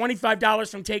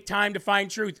 $25 from Take Time to Find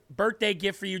Truth. Birthday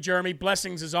gift for you, Jeremy.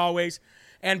 Blessings as always.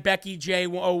 And Becky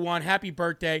J01, happy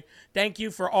birthday. Thank you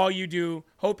for all you do.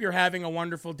 Hope you're having a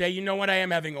wonderful day. You know what? I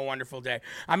am having a wonderful day.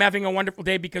 I'm having a wonderful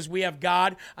day because we have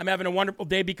God. I'm having a wonderful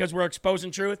day because we're exposing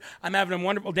truth. I'm having a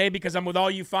wonderful day because I'm with all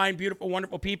you fine, beautiful,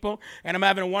 wonderful people. And I'm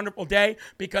having a wonderful day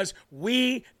because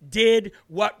we did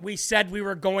what we said we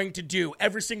were going to do.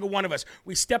 Every single one of us.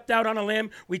 We stepped out on a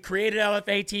limb. We created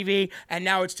LFA TV. And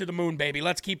now it's to the moon, baby.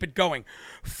 Let's keep it going.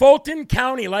 Fulton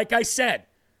County, like I said,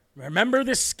 remember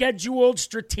the scheduled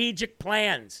strategic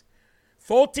plans.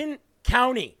 Fulton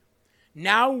County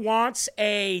now wants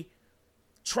a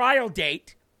trial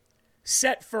date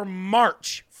set for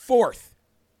March 4th.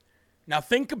 Now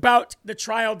think about the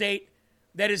trial date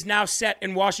that is now set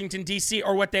in Washington, D.C.,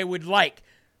 or what they would like.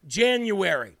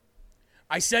 January.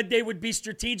 I said they would be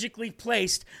strategically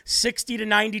placed 60 to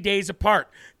 90 days apart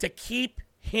to keep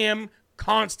him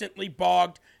constantly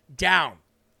bogged down.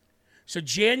 So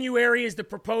January is the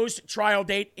proposed trial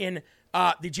date in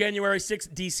the January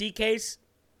 6th D.C. case.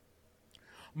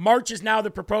 March is now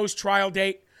the proposed trial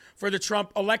date for the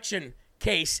Trump election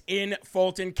case in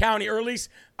Fulton County, or at least,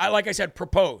 like I said,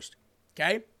 proposed.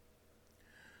 Okay?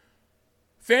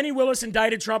 Fannie Willis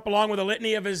indicted Trump along with a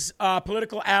litany of his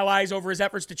political allies over his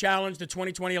efforts to challenge the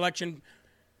 2020 election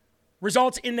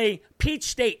results in the peach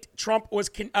state. Trump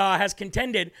has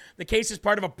contended the case is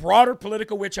part of a broader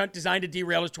political witch hunt designed to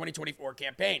derail his 2024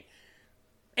 campaign.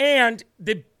 And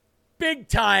the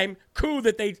big-time coup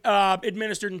that they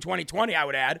administered in 2020, I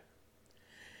would add.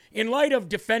 In light of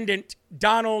defendant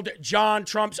Donald John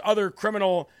Trump's other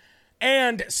criminal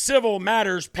and civil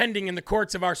matters pending in the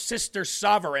courts of our sister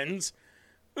sovereigns,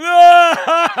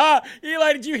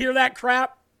 Eli, did you hear that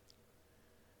crap?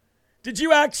 Did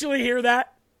you actually hear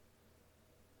that?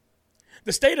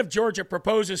 The state of Georgia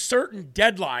proposes certain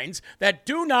deadlines that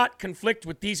do not conflict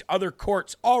with these other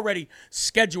courts' already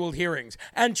scheduled hearings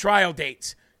and trial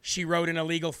dates, she wrote in a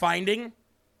legal finding.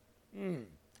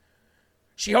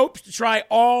 She hopes to try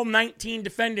all 19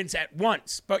 defendants at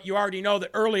once, but you already know that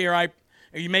earlier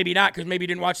you maybe not because maybe you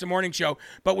didn't watch the morning show,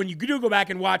 but when you do go back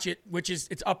and watch it,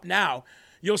 it's up now,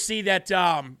 you'll see that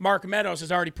Mark Meadows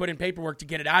has already put in paperwork to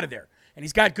get it out of there, and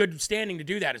he's got good standing to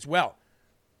do that as well.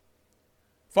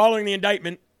 Following the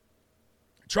indictment,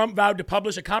 Trump vowed to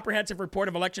publish a comprehensive report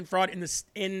of election fraud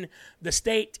in the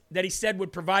state that he said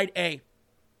would provide a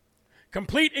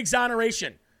complete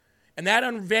exoneration. And that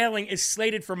unveiling is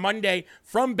slated for Monday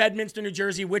from Bedminster, New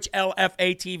Jersey, which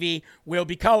LFA TV will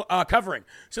be covering.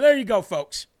 So there you go,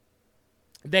 folks.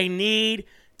 They need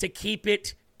to keep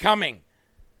it coming.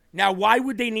 Now, why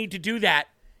would they need to do that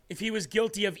if he was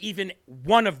guilty of even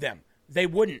one of them? They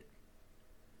wouldn't.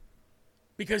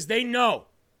 Because they know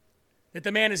that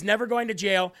the man is never going to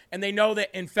jail, and they know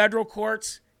that in federal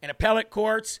courts, in appellate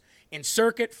courts, in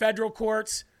circuit federal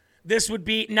courts, this would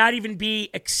be not even be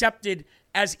accepted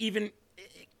as even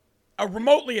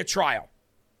remotely a trial.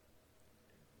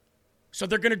 So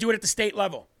they're going to do it at the state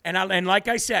level. And like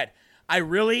I said, I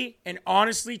really and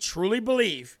honestly, truly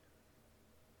believe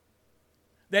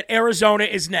that Arizona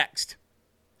is next.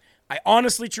 I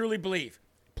honestly, truly believe.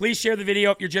 Please share the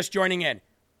video if you're just joining in.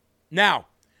 Now,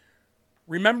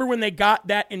 remember when they got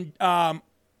that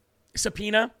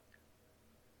subpoena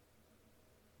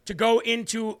to go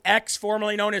into X,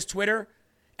 formerly known as Twitter,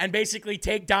 and basically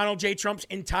take Donald J. Trump's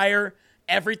entire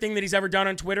everything that he's ever done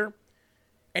on Twitter?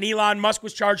 And Elon Musk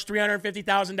was charged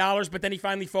 $350,000, but then he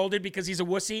finally folded because he's a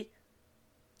wussy.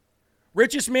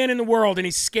 Richest man in the world, and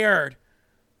he's scared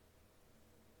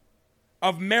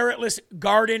of meritless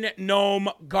garden gnome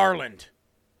Garland.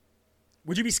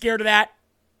 Would you be scared of that?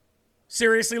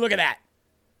 Seriously, look at that.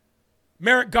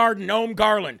 Merrick Garden, Gnome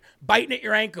Garland, biting at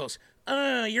your ankles.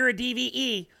 You're a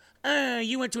DVE.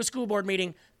 You went to a school board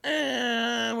meeting.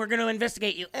 We're going to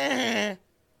investigate you.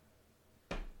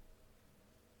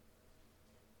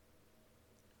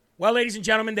 Well, ladies and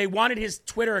gentlemen, they wanted his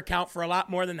Twitter account for a lot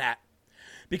more than that.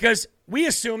 Because we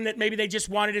assumed that maybe they just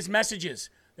wanted his messages,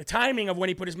 the timing of when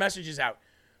he put his messages out.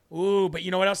 Ooh, but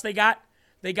you know what else they got?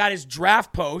 They got his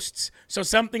draft posts. So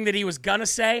something that he was going to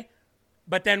say,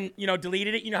 but then,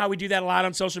 deleted it. You know how we do that a lot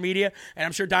on social media? And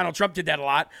I'm sure Donald Trump did that a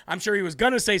lot. I'm sure he was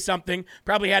going to say something,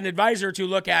 probably had an advisor or two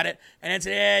look at it, and then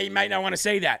said, you might not want to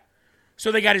say that.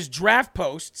 So they got his draft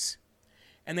posts,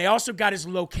 and they also got his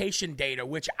location data,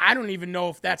 which I don't even know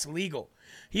if that's legal.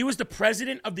 He was the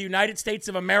president of the United States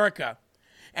of America,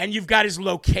 and you've got his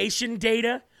location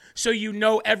data, so you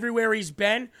know everywhere he's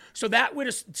been. So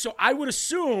I would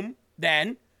assume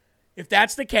then, if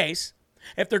that's the case,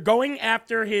 if they're going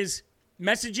after his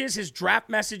messages, his draft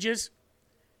messages,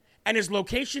 and his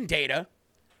location data,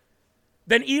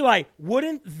 then Eli,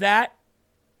 wouldn't that,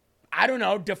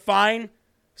 define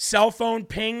cell phone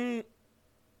ping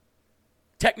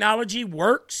technology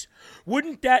works?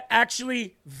 Wouldn't that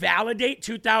actually validate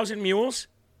 2,000 mules?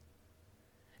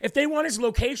 If they want his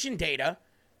location data,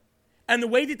 and the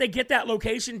way that they get that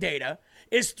location data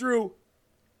is through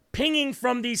pinging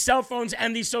from these cell phones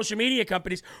and these social media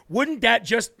companies, wouldn't that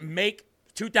just make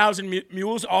 2,000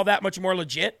 mules all that much more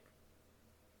legit?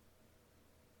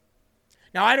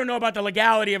 Now, I don't know about the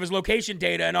legality of his location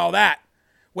data and all that,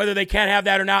 whether they can have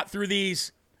that or not through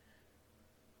these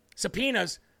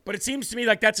subpoenas, but it seems to me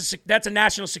like that's a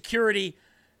national security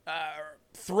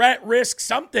threat, risk,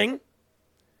 something.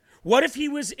 What if he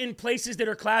was in places that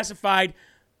are classified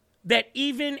that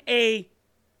even a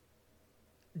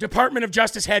Department of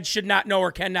Justice head should not know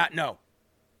or cannot know?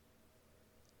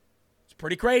 It's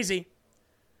pretty crazy.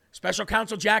 Special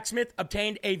Counsel Jack Smith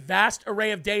obtained a vast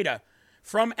array of data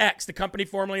from X, the company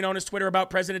formerly known as Twitter, about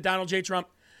President Donald J. Trump,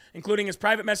 including his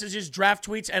private messages, draft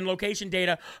tweets, and location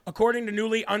data, according to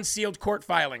newly unsealed court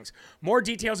filings. More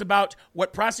details about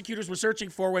what prosecutors were searching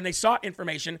for when they sought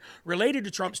information related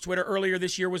to Trump's Twitter earlier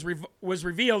this year was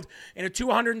revealed in a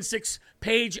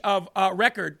 206-page of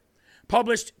record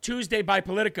published Tuesday by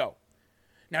Politico.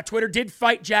 Now, Twitter did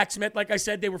fight Jack Smith. Like I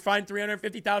said, they were fined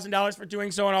 $350,000 for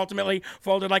doing so and ultimately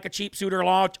folded like a cheap suit or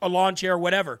a lawn chair or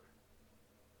whatever.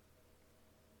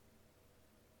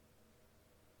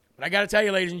 But I got to tell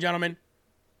you, ladies and gentlemen,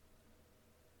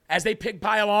 as they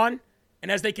pile on and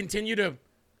as they continue to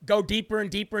go deeper and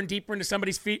deeper and deeper into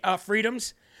somebody's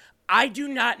freedoms, I do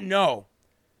not know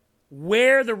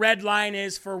where the red line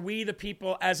is for we the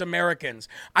people as Americans.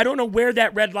 I don't know where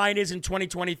that red line is in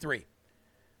 2023.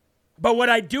 But what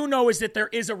I do know is that there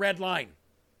is a red line.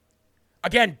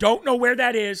 Again, don't know where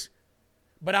that is,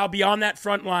 but I'll be on that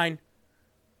front line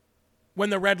when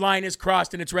the red line is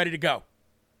crossed and it's ready to go.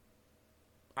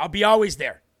 I'll be always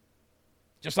there.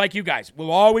 Just like you guys.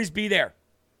 We'll always be there.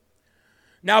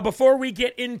 Now, before we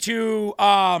get into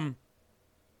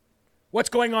what's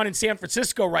going on in San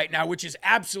Francisco right now, which is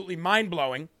absolutely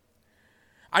mind-blowing,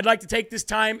 I'd like to take this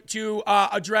time to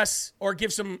address or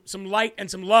give some light and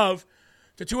some love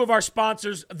to two of our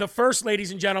sponsors. The first,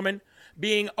 ladies and gentlemen,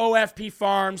 being OFP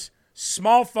Farms,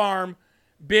 small farm,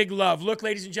 big love. Look,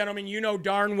 ladies and gentlemen, you know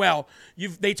darn well,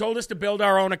 they told us to build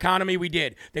our own economy, we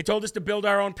did. They told us to build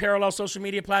our own parallel social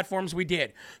media platforms, we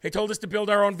did. They told us to build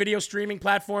our own video streaming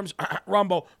platforms,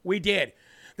 Rumble, we did.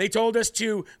 They told us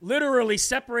to literally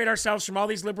separate ourselves from all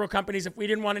these liberal companies if we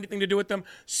didn't want anything to do with them,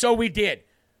 so we did.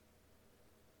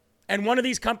 And one of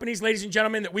these companies, ladies and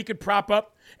gentlemen, that we could prop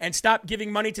up and stop giving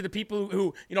money to the people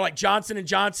who like Johnson &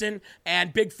 Johnson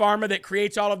and Big Pharma that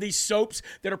creates all of these soaps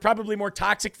that are probably more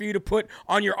toxic for you to put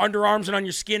on your underarms and on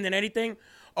your skin than anything.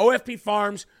 OFP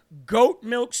Farms, goat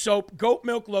milk soap, goat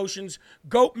milk lotions,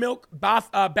 goat milk bath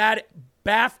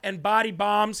and body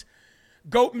bombs,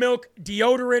 goat milk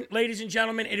deodorant, ladies and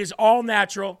gentlemen. It is all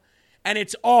natural. And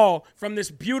it's all from this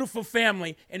beautiful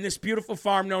family and this beautiful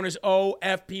farm known as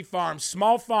OFP Farms.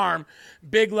 Small farm,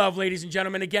 big love, ladies and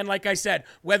gentlemen. Again, like I said,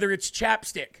 whether it's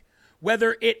chapstick,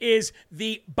 whether it is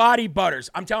the body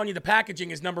butters, I'm telling you, the packaging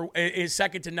is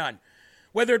second to none.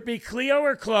 Whether it be Cleo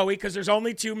or Chloe, because there's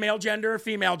only two, male gender or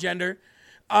female gender.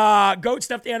 Goat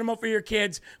stuffed animal for your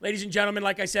kids. Ladies and gentlemen,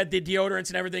 like I said, the deodorants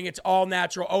and everything, it's all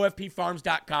natural.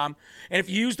 OFPfarms.com. And if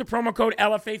you use the promo code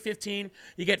LFA15,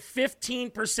 you get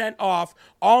 15% off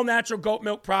all natural goat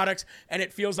milk products, and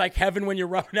it feels like heaven when you're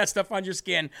rubbing that stuff on your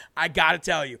skin. I got to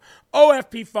tell you.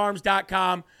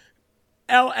 OFPfarms.com,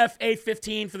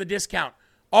 LFA15 for the discount.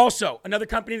 Also, another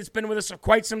company that's been with us for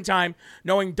quite some time,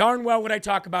 knowing darn well what I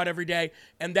talk about every day,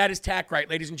 and that is TacRite,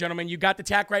 ladies and gentlemen. You got the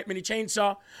TacRite mini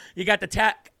chainsaw. You got the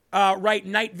TacRite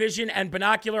night vision and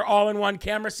binocular all-in-one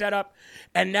camera setup,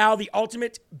 and now the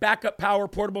ultimate backup power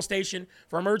portable station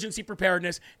for emergency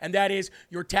preparedness, and that is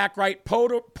your TacRite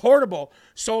portable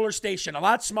solar station. A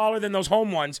lot smaller than those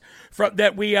home ones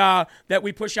that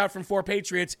we push out from 4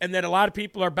 Patriots, and that a lot of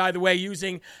people are, by the way,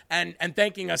 using and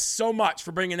thanking us so much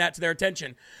for bringing that to their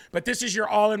attention. But this is your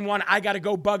all-in-one, I got to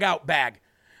go bug out bag.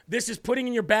 This is putting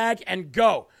in your bag and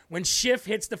go when shift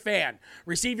hits the fan.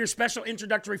 Receive your special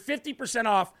introductory 50%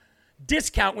 off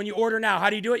discount when you order now. How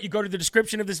do you do it? You go to the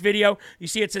description of this video. You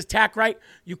see it says TacRite.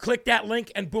 You click that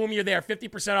link and boom, you're there.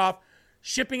 50% off.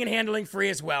 Shipping and handling free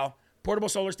as well. Portable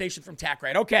solar station from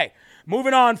TacRite. Okay,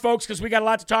 moving on, folks, because we got a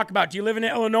lot to talk about. Do you live in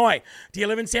Illinois? Do you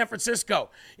live in San Francisco?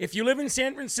 If you live in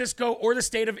San Francisco or the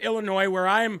state of Illinois, where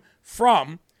I'm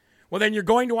from, well, then you're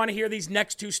going to want to hear these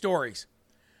next two stories.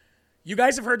 You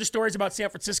guys have heard the stories about San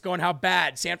Francisco and how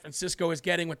bad San Francisco is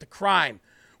getting with the crime,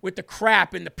 with the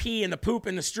crap and the pee and the poop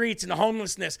in the streets and the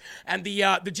homelessness and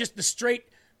the straight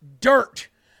dirt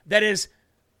that is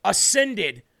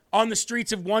ascended on the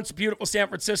streets of once beautiful San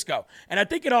Francisco. And I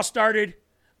think it all started,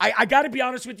 I got to be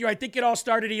honest with you, I think it all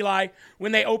started, Eli,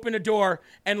 when they opened a door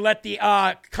and let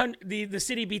the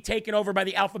city be taken over by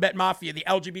the alphabet mafia, the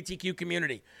LGBTQ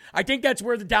community. I think that's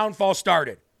where the downfall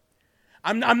started.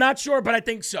 I'm not sure, but I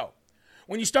think so.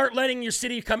 When you start letting your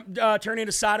city turn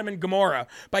into Sodom and Gomorrah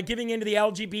by giving into the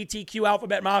LGBTQ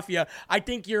alphabet mafia, I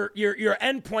think your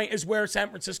end point is where San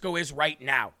Francisco is right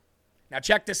now. Now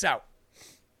check this out.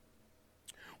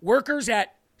 Workers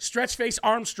at Stretchface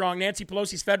Armstrong, Nancy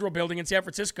Pelosi's federal building in San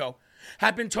Francisco,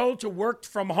 have been told to work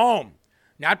from home,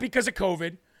 not because of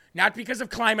COVID, not because of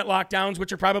climate lockdowns,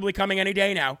 which are probably coming any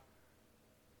day now.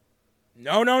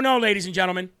 No, ladies and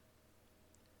gentlemen.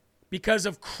 Because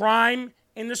of crime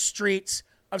in the streets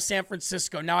of San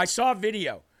Francisco. Now, I saw a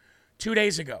video 2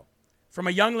 days ago from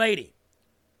a young lady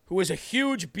who is a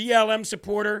huge BLM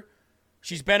supporter.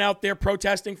 She's been out there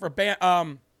protesting for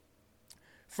BLM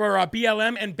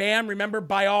and BAM. Remember,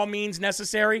 by all means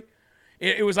necessary.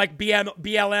 It was like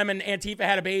BLM and Antifa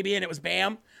had a baby, and it was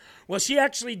BAM. Well, she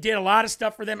actually did a lot of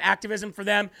stuff for them, activism for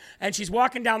them, and she's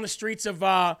walking down the streets of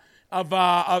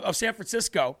San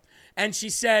Francisco, and she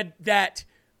said that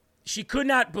she could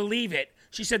not believe it.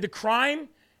 She said the crime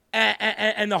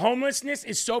and the homelessness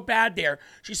is so bad there.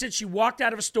 She said she walked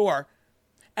out of a store,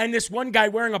 and this one guy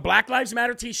wearing a Black Lives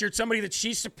Matter t-shirt, somebody that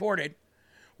she supported,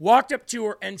 walked up to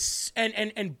her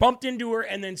and bumped into her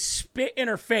and then spit in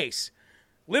her face.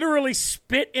 Literally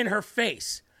spit in her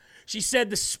face. She said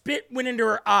the spit went into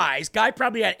her eyes. Guy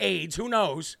probably had AIDS. Who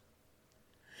knows?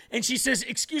 And she says,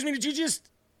 "Excuse me, did you just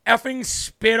effing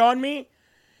spit on me?"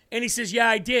 And he says, "Yeah,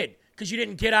 I did. because you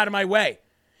didn't get out of my way.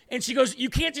 And she goes,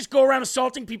 you can't just go around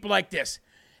assaulting people like this.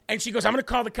 And she goes, I'm going to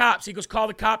call the cops. He goes, call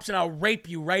the cops and I'll rape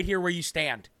you right here where you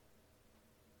stand.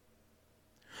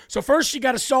 So first she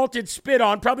got assaulted, spit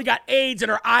on, probably got AIDS in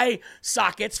her eye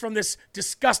sockets from this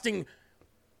disgusting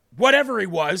whatever he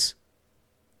was.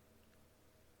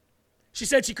 She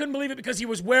said she couldn't believe it because he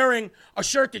was wearing a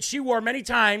shirt that she wore many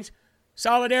times.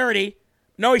 Solidarity.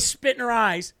 No, he spit in her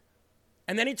eyes.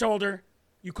 And then he told her,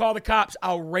 you call the cops,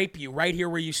 I'll rape you right here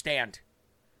where you stand.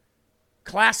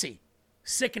 Classy.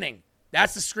 Sickening.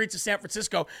 That's the streets of San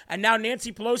Francisco. And now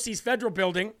Nancy Pelosi's federal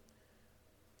building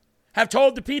have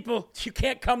told the people, you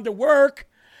can't come to work.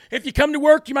 If you come to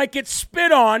work, you might get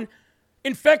spit on,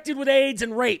 infected with AIDS,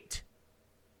 and raped.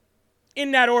 In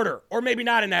that order. Or maybe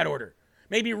not in that order.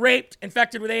 Maybe raped,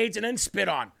 infected with AIDS, and then spit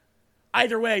on.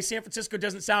 Either way, San Francisco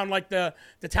doesn't sound like the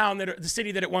town, the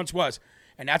city that it once was.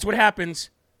 And that's what happens.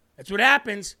 That's what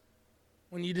happens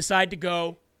when you decide to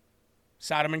go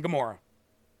Sodom and Gomorrah.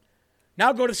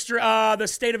 Now go to the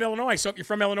state of Illinois. So if you're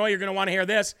from Illinois, you're going to want to hear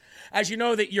this. As you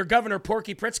know that your governor,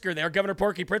 Porky Pritzker there, Governor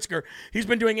Porky Pritzker, he's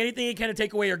been doing anything he can to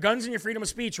take away your guns and your freedom of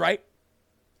speech, right?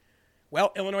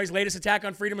 Well, Illinois' latest attack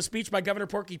on freedom of speech by Governor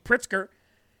Porky Pritzker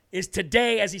is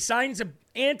today as he signs an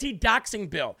anti-doxing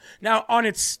bill. Now, on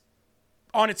its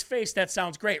face, that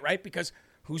sounds great, right? Because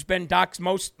who's been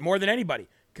doxed more than anybody?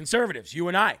 Conservatives, you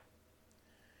and I.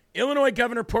 Illinois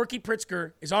Governor Porky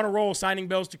Pritzker is on a roll signing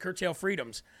bills to curtail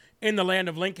freedoms in the land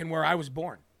of Lincoln, where I was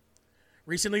born.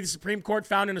 Recently, the Supreme Court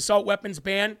found an assault weapons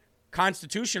ban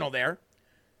constitutional there.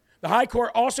 The High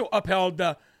Court also upheld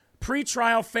the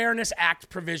Pretrial Fairness Act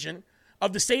provision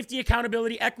of the Safety,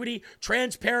 Accountability, Equity,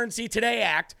 Transparency Today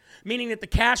Act, meaning that the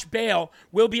cash bail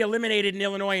will be eliminated in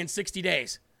Illinois in 60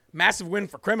 days. Massive win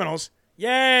for criminals.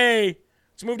 Yay!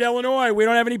 Let's move to Illinois. We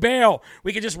don't have any bail.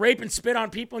 We can just rape and spit on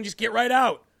people and just get right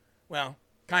out. Well,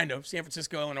 kind of. San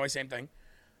Francisco, Illinois, same thing.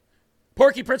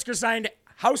 Porky Pritzker signed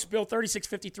House Bill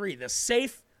 3653, the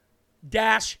Safe-T,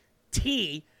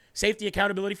 Safety,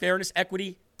 Accountability, Fairness,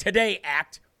 Equity Today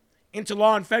Act, into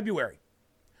law in February.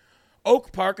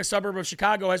 Oak Park, a suburb of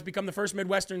Chicago, has become the first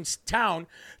Midwestern town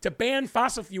to ban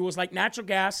fossil fuels like natural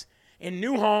gas in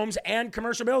new homes and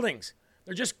commercial buildings.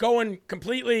 They're just going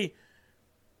completely,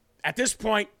 at this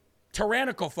point,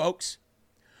 tyrannical, folks.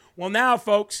 Well, now,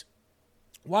 folks,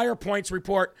 Wire Points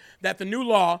report that the new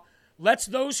law lets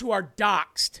those who are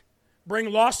doxxed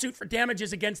bring lawsuit for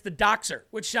damages against the doxer,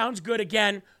 which sounds good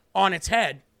again on its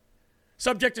head,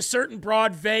 subject to certain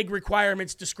broad, vague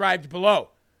requirements described below.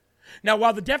 Now,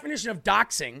 while the definition of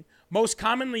doxing, most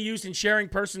commonly used in sharing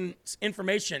persons'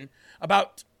 information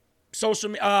about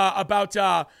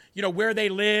where they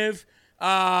live,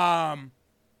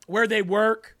 where they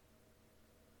work,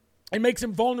 it makes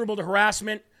them vulnerable to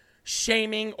harassment,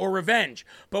 shaming, or revenge.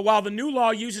 But while the new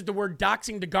law uses the word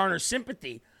doxing to garner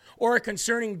sympathy or a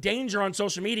concerning danger on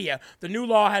social media, the new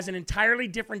law has an entirely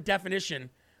different definition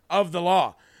of the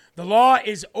law. The law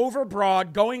is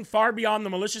overbroad, going far beyond the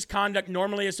malicious conduct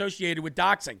normally associated with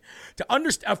doxing.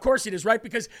 Of course it is, right?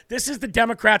 Because this is the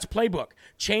Democrats' playbook.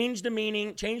 Change the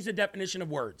meaning, change the definition of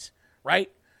words,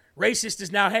 right? Racist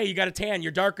is now, hey, you got a tan,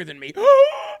 you're darker than me.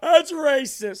 That's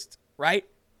racist, right?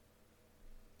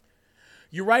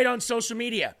 You write on social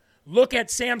media. Look at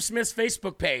Sam Smith's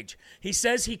Facebook page. He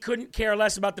says he couldn't care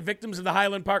less about the victims of the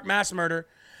Highland Park mass murder,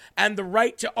 and the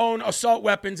right to own assault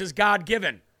weapons is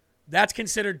God-given. That's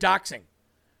considered doxing.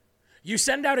 You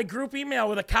send out a group email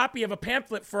with a copy of a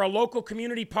pamphlet for a local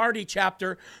community party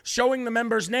chapter showing the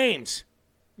members' names.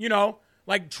 You know,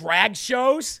 like drag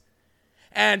shows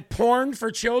and porn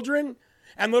for children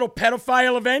and little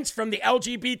pedophile events from the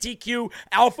LGBTQ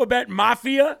alphabet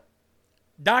mafia.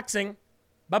 Doxing.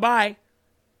 Bye-bye.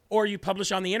 Or you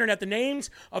publish on the internet the names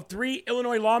of 3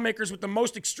 Illinois lawmakers with the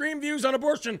most extreme views on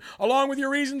abortion, along with your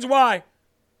reasons why.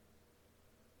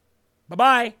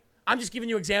 Bye-bye. I'm just giving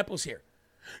you examples here.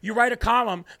 You write a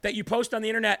column that you post on the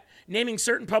internet naming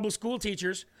certain public school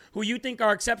teachers who you think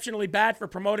are exceptionally bad for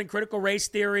promoting critical race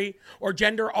theory or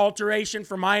gender alteration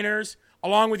for minors,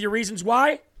 along with your reasons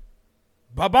why.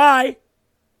 Bye-bye.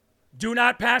 Do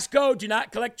not pass go. Do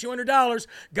not collect $200.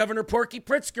 Governor Porky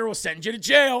Pritzker will send you to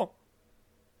jail.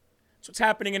 That's what's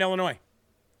happening in Illinois.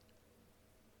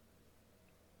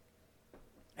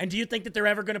 And do you think that they're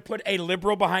ever going to put a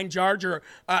liberal behind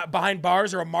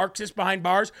bars or a Marxist behind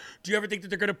bars? Do you ever think that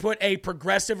they're going to put a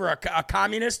progressive or a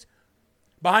communist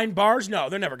behind bars? No,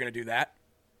 they're never going to do that.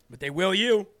 But they will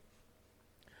you.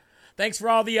 Thanks for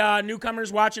all the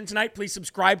newcomers watching tonight. Please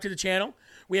subscribe to the channel.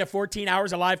 We have 14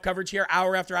 hours of live coverage here,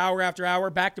 hour after hour after hour,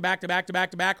 back to back to back to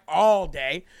back to back, all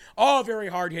day. All very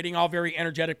hard-hitting, all very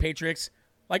energetic patriots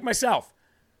like myself.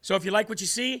 So if you like what you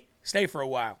see, Stay for a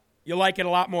while. You'll like it a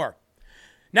lot more.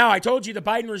 Now, I told you the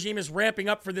Biden regime is ramping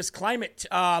up for this climate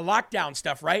lockdown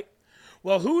stuff, right?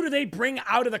 Well, who do they bring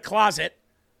out of the closet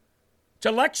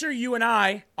to lecture you and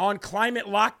I on climate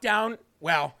lockdown?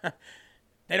 Well,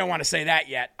 they don't want to say that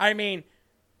yet. I mean,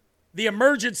 the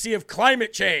emergency of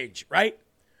climate change, right?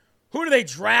 Who do they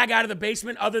drag out of the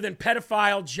basement other than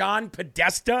pedophile John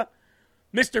Podesta?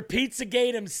 Mr.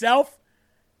 Pizzagate himself?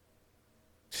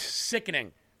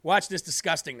 Sickening. Watch this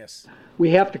disgustingness. We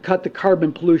have to cut the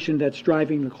carbon pollution that's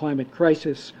driving the climate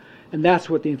crisis, and that's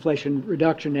what the Inflation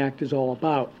Reduction Act is all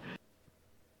about.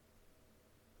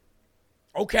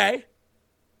 Okay.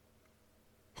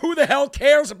 Who the hell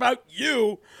cares about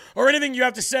you or anything you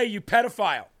have to say, you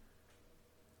pedophile?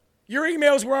 Your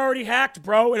emails were already hacked,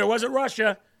 bro, and it wasn't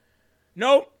Russia.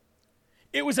 Nope.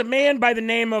 It was a man by the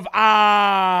name of,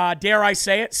 dare I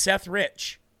say it, Seth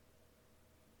Rich.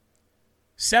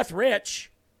 Seth Rich?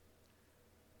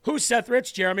 Who's Seth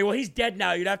Rich, Jeremy? Well, he's dead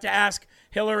now. You'd have to ask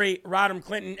Hillary Rodham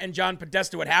Clinton and John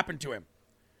Podesta what happened to him.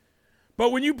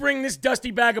 But when you bring this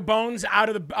dusty bag of bones out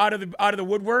of the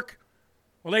woodwork,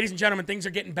 well, ladies and gentlemen, things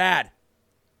are getting bad.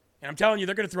 And I'm telling you,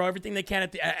 they're going to throw everything they can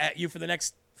at you for the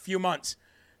next few months.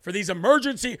 For these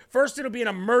first it'll be an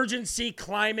emergency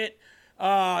climate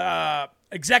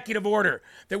executive order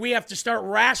that we have to start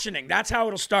rationing. That's how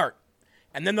it'll start.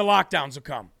 And then the lockdowns will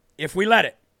come. If we let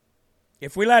it.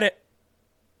 If we let it.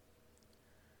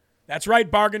 That's right,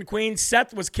 Bargain Queen.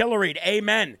 Seth was killeried.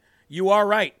 Amen. You are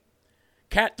right.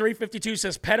 Cat 352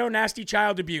 says, pedo nasty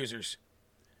child abusers.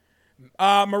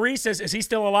 Marie says, is he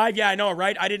still alive? Yeah, I know,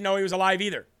 right? I didn't know he was alive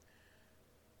either.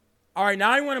 All right,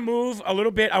 now I want to move a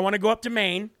little bit. I want to go up to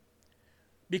Maine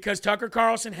because Tucker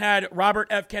Carlson had Robert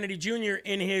F. Kennedy Jr.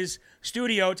 in his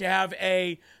studio to have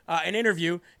an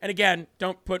interview. And again,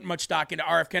 don't put much stock into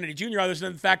R.F. Kennedy Jr. other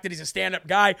than the fact that he's a stand-up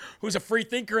guy who's a free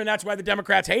thinker, and that's why the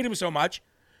Democrats hate him so much.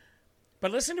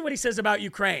 But listen to what he says about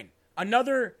Ukraine.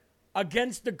 Another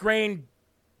against-the-grain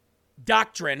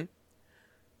doctrine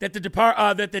that the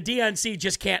DNC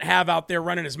just can't have out there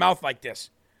running his mouth like this.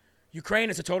 Ukraine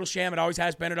is a total sham. It always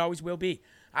has been. It always will be.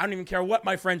 I don't even care what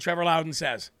my friend Trevor Loudon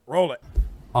says. Roll it.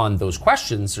 On those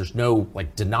questions, there's no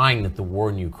denying that the war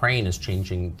in Ukraine is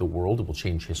changing the world. It will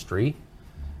change history.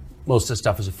 Most of the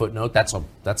stuff is a footnote. That's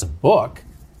a book.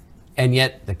 And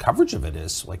yet the coverage of it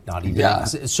is not even. Yeah.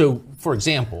 So, for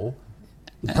example,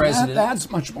 the president.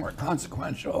 That's much more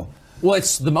consequential. Well,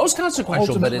 it's the most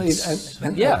consequential, ultimately, but it's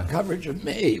and the coverage of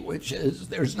me, which is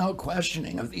there's no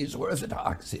questioning of these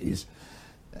orthodoxies.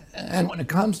 And when it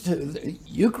comes to the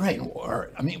Ukraine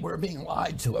war, I mean, we're being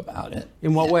lied to about it.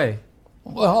 In what way?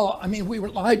 Well, I mean, we were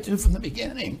lied to from the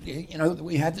beginning. You know,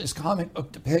 we had this comic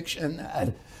book depiction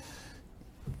that,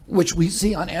 which we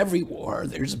see on every war.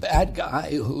 There's a bad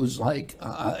guy who's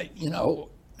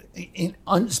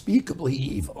unspeakably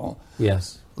evil.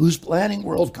 Yes. Who's planning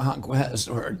world conquest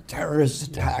or a terrorist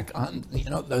attack on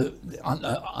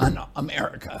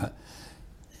America.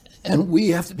 And we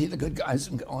have to be the good guys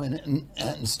and go in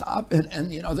and stop it.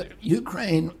 And,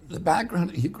 the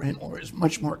background of the Ukraine war is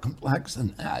much more complex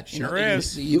than that. Sure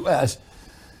is. The U.S.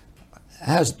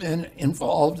 has been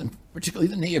involved, and particularly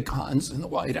the neocons in the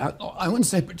White House. I wouldn't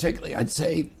say particularly, I'd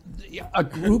say a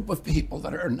group of people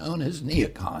that are known as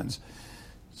neocons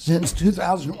since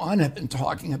 2001 have been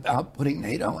talking about putting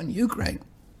NATO in Ukraine.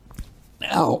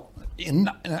 Now, and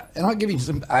I'll give you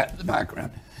the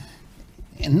background.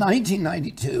 In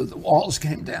 1992, the walls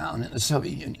came down and the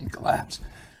Soviet Union collapsed.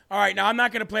 All right, now I'm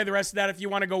not going to play the rest of that. If you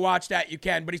want to go watch that, you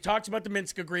can. But he talks about the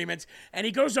Minsk agreements, and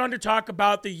he goes on to talk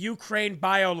about the Ukraine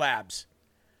biolabs.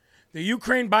 The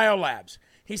Ukraine biolabs.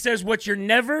 He says what you're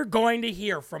never going to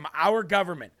hear from our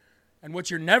government and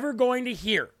what you're never going to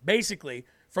hear, basically,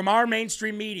 from our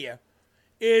mainstream media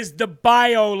is the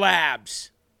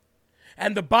biolabs.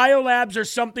 And the biolabs are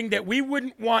something that we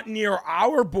wouldn't want near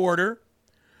our border.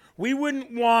 We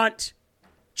wouldn't want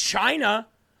China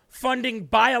funding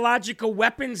biological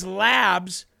weapons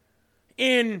labs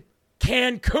in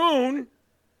Cancun.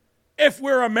 If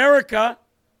we're America,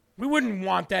 we wouldn't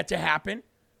want that to happen.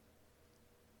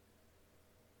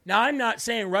 Now, I'm not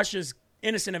saying Russia's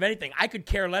innocent of anything. I could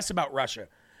care less about Russia.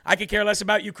 I could care less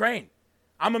about Ukraine.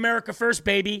 I'm America first,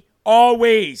 baby.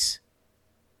 Always.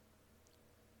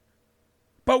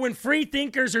 But when free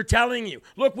thinkers are telling you,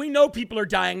 look, we know people are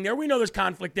dying there. We know there's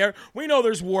conflict there. We know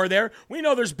there's war there. We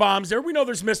know there's bombs there. We know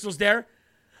there's missiles there.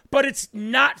 But it's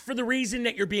not for the reason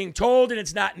that you're being told, and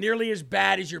it's not nearly as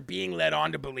bad as you're being led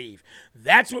on to believe.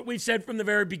 That's what we've said from the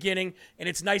very beginning, and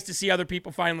it's nice to see other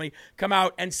people finally come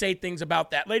out and say things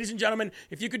about that. Ladies and gentlemen,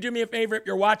 if you could do me a favor, if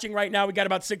you're watching right now, we got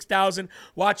about 6,000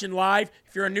 watching live.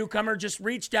 If you're a newcomer, just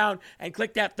reach down and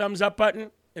click that thumbs up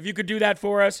button. If you could do that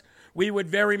for us, we would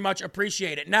very much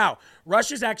appreciate it. Now,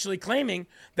 Russia's actually claiming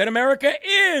that America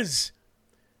is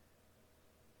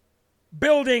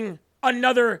building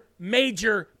another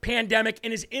major pandemic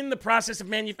and is in the process of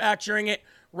manufacturing it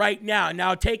right now.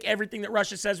 Now, take everything that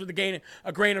Russia says with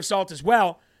a grain of salt as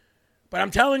well. But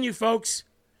I'm telling you, folks,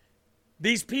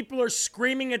 these people are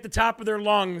screaming at the top of their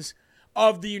lungs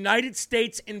of the United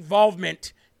States'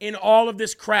 involvement in all of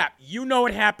this crap. You know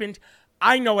it happened.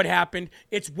 I know it happened.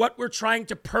 It's what we're trying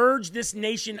to purge this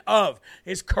nation of,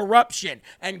 is corruption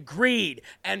and greed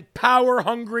and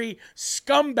power-hungry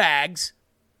scumbags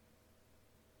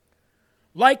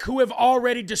like who have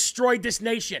already destroyed this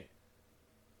nation.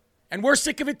 And we're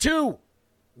sick of it too.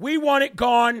 We want it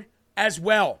gone as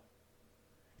well.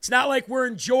 It's not like we're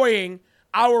enjoying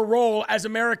our role as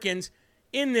Americans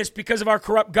in this because of our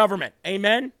corrupt government.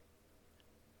 Amen?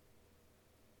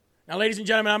 Now, ladies and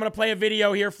gentlemen, I'm going to play a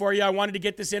video here for you. I wanted to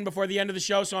get this in before the end of the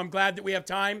show, so I'm glad that we have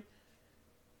time.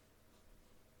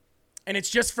 And it's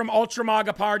just from Ultra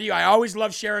MAGA Party. I always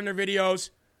love sharing their videos.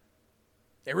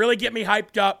 They really get me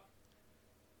hyped up.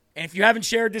 And if you haven't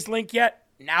shared this link yet,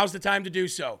 now's the time to do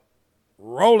so.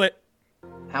 Roll it.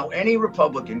 How any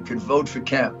Republican could vote for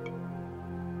Kemp.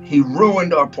 He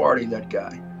ruined our party, that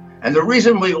guy. And the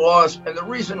reason we lost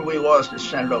the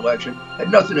Senate election had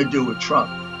nothing to do with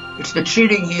Trump. It's the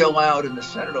cheating he allowed in the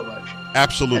Senate election.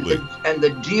 Absolutely. And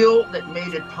the deal that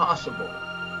made it possible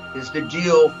is the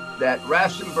deal that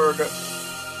Raffensperger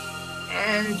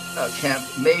and Kemp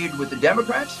made with the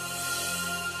Democrats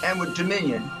and with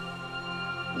Dominion,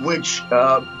 which,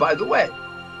 by the way,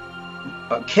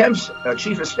 Kemp's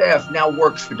chief of staff now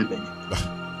works for Dominion.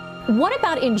 What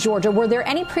about in Georgia? Were there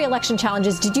any pre-election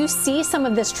challenges? Did you see some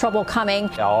of this trouble coming?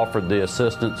 I offered the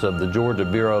assistance of the Georgia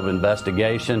Bureau of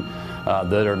Investigation,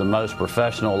 that are the most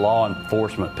professional law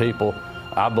enforcement people,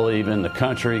 I believe, in the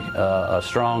country. A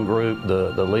strong group,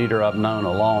 the leader I've known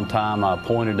a long time. I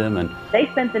appointed him, and they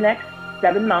spent the next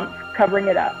 7 months covering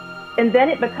it up. And then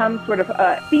it becomes sort of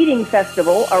a feeding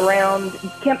festival around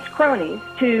Kemp's cronies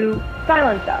to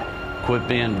silence us. Quit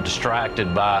being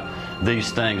distracted by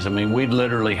these things. I mean, we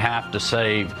literally have to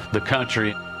save the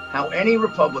country. How any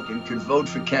Republican could vote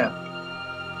for Kemp.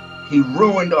 He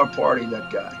ruined our party,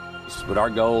 that guy. But our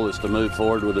goal is to move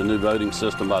forward with a new voting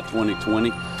system by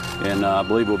 2020, and I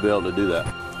believe we'll be able to do that.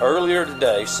 Earlier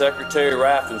today, Secretary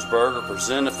Raffensperger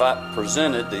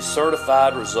presented the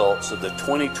certified results of the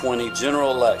 2020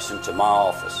 general election to my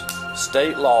office.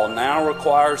 State law now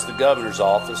requires the governor's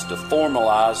office to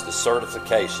formalize the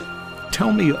certification.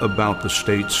 Tell me about the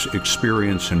state's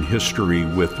experience and history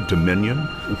with Dominion.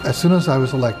 As soon as I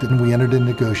was elected, we entered into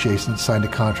negotiations and signed a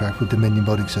contract with Dominion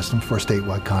Voting Systems for a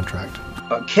statewide contract.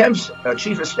 Kemp's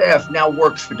chief of staff now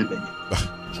works for Dominion.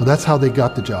 So that's how they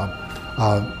got the job.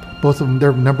 Both of them,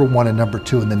 they're number 1 and number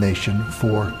 2 in the nation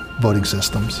for voting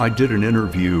systems. I did an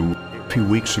interview a few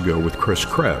weeks ago with Chris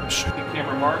Krebs,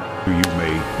 who you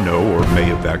may know or may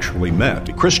have actually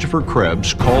met. Christopher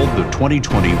Krebs called the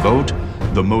 2020 vote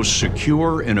the most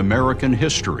secure in American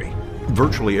history.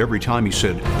 Virtually every time he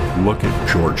said, look at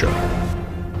Georgia.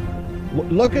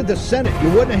 Look at the Senate. You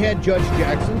wouldn't have had Judge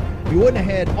Jackson. You wouldn't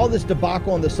have had all this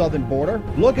debacle on the southern border.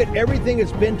 Look at everything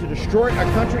it's been to destroy our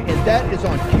country, and that is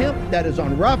on Kemp, that is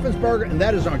on Raffensperger, and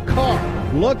that is on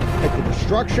Carr. Look at the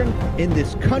destruction in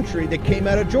this country that came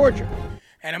out of Georgia.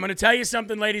 And I'm going to tell you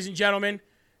something, ladies and gentlemen.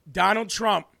 Donald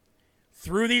Trump,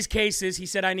 through these cases, he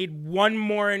said, I need one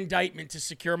more indictment to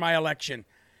secure my election.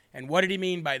 And what did he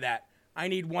mean by that? I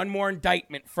need one more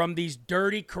indictment from these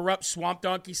dirty, corrupt, swamp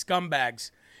donkey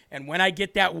scumbags. And when I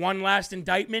get that one last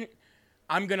indictment,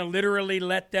 I'm going to literally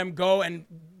let them go and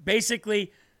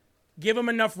basically give them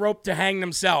enough rope to hang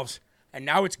themselves. And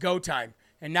now it's go time.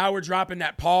 And now we're dropping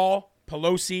that Paul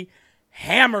Pelosi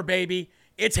hammer, baby.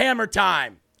 It's hammer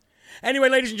time. Anyway,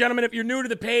 ladies and gentlemen, if you're new to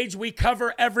the page, we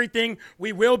cover everything.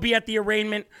 We will be at the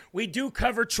arraignment. We do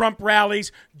cover Trump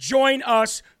rallies. Join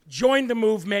us. Join the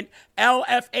movement,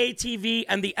 LFA TV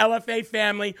and the LFA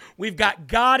family. We've got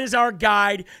God as our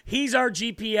guide. He's our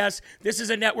GPS. This is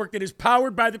a network that is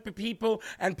powered by the people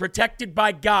and protected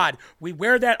by God. We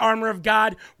wear that armor of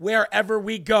God wherever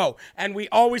we go. And we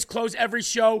always close every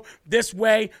show this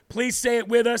way. Please say it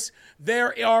with us.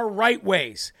 There are right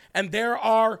ways and there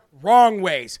are wrong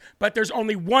ways, but there's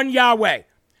only one Yahweh.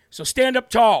 So stand up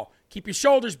tall. Keep your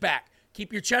shoulders back.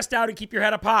 Keep your chest out and keep your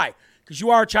head up high. Because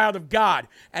you are a child of God,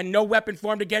 and no weapon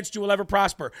formed against you will ever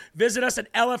prosper. Visit us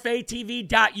at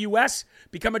lfatv.us.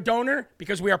 Become a donor,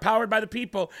 because we are powered by the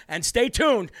people. And stay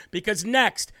tuned, because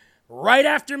next, right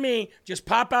after me, just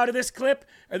pop out of this clip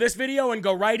or this video and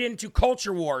go right into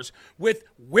Culture Wars with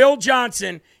Will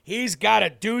Johnson. He's got a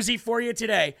doozy for you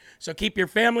today. So keep your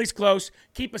families close,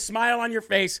 keep a smile on your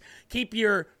face, keep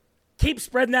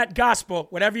spreading that gospel,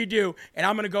 whatever you do, and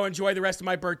I'm going to go enjoy the rest of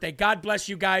my birthday. God bless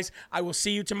you guys. I will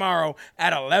see you tomorrow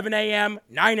at 11 a.m.,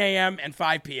 9 a.m., and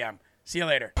 5 p.m. See you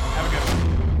later. Have a good one.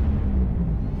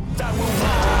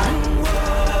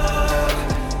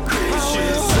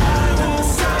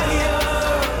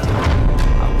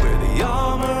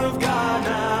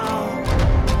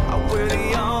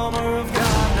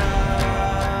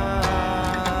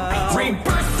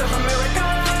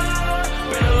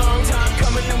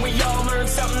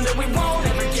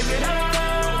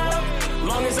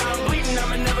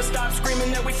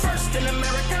 Screaming that we first in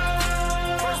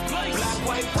America. First place. Black,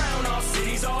 white, brown.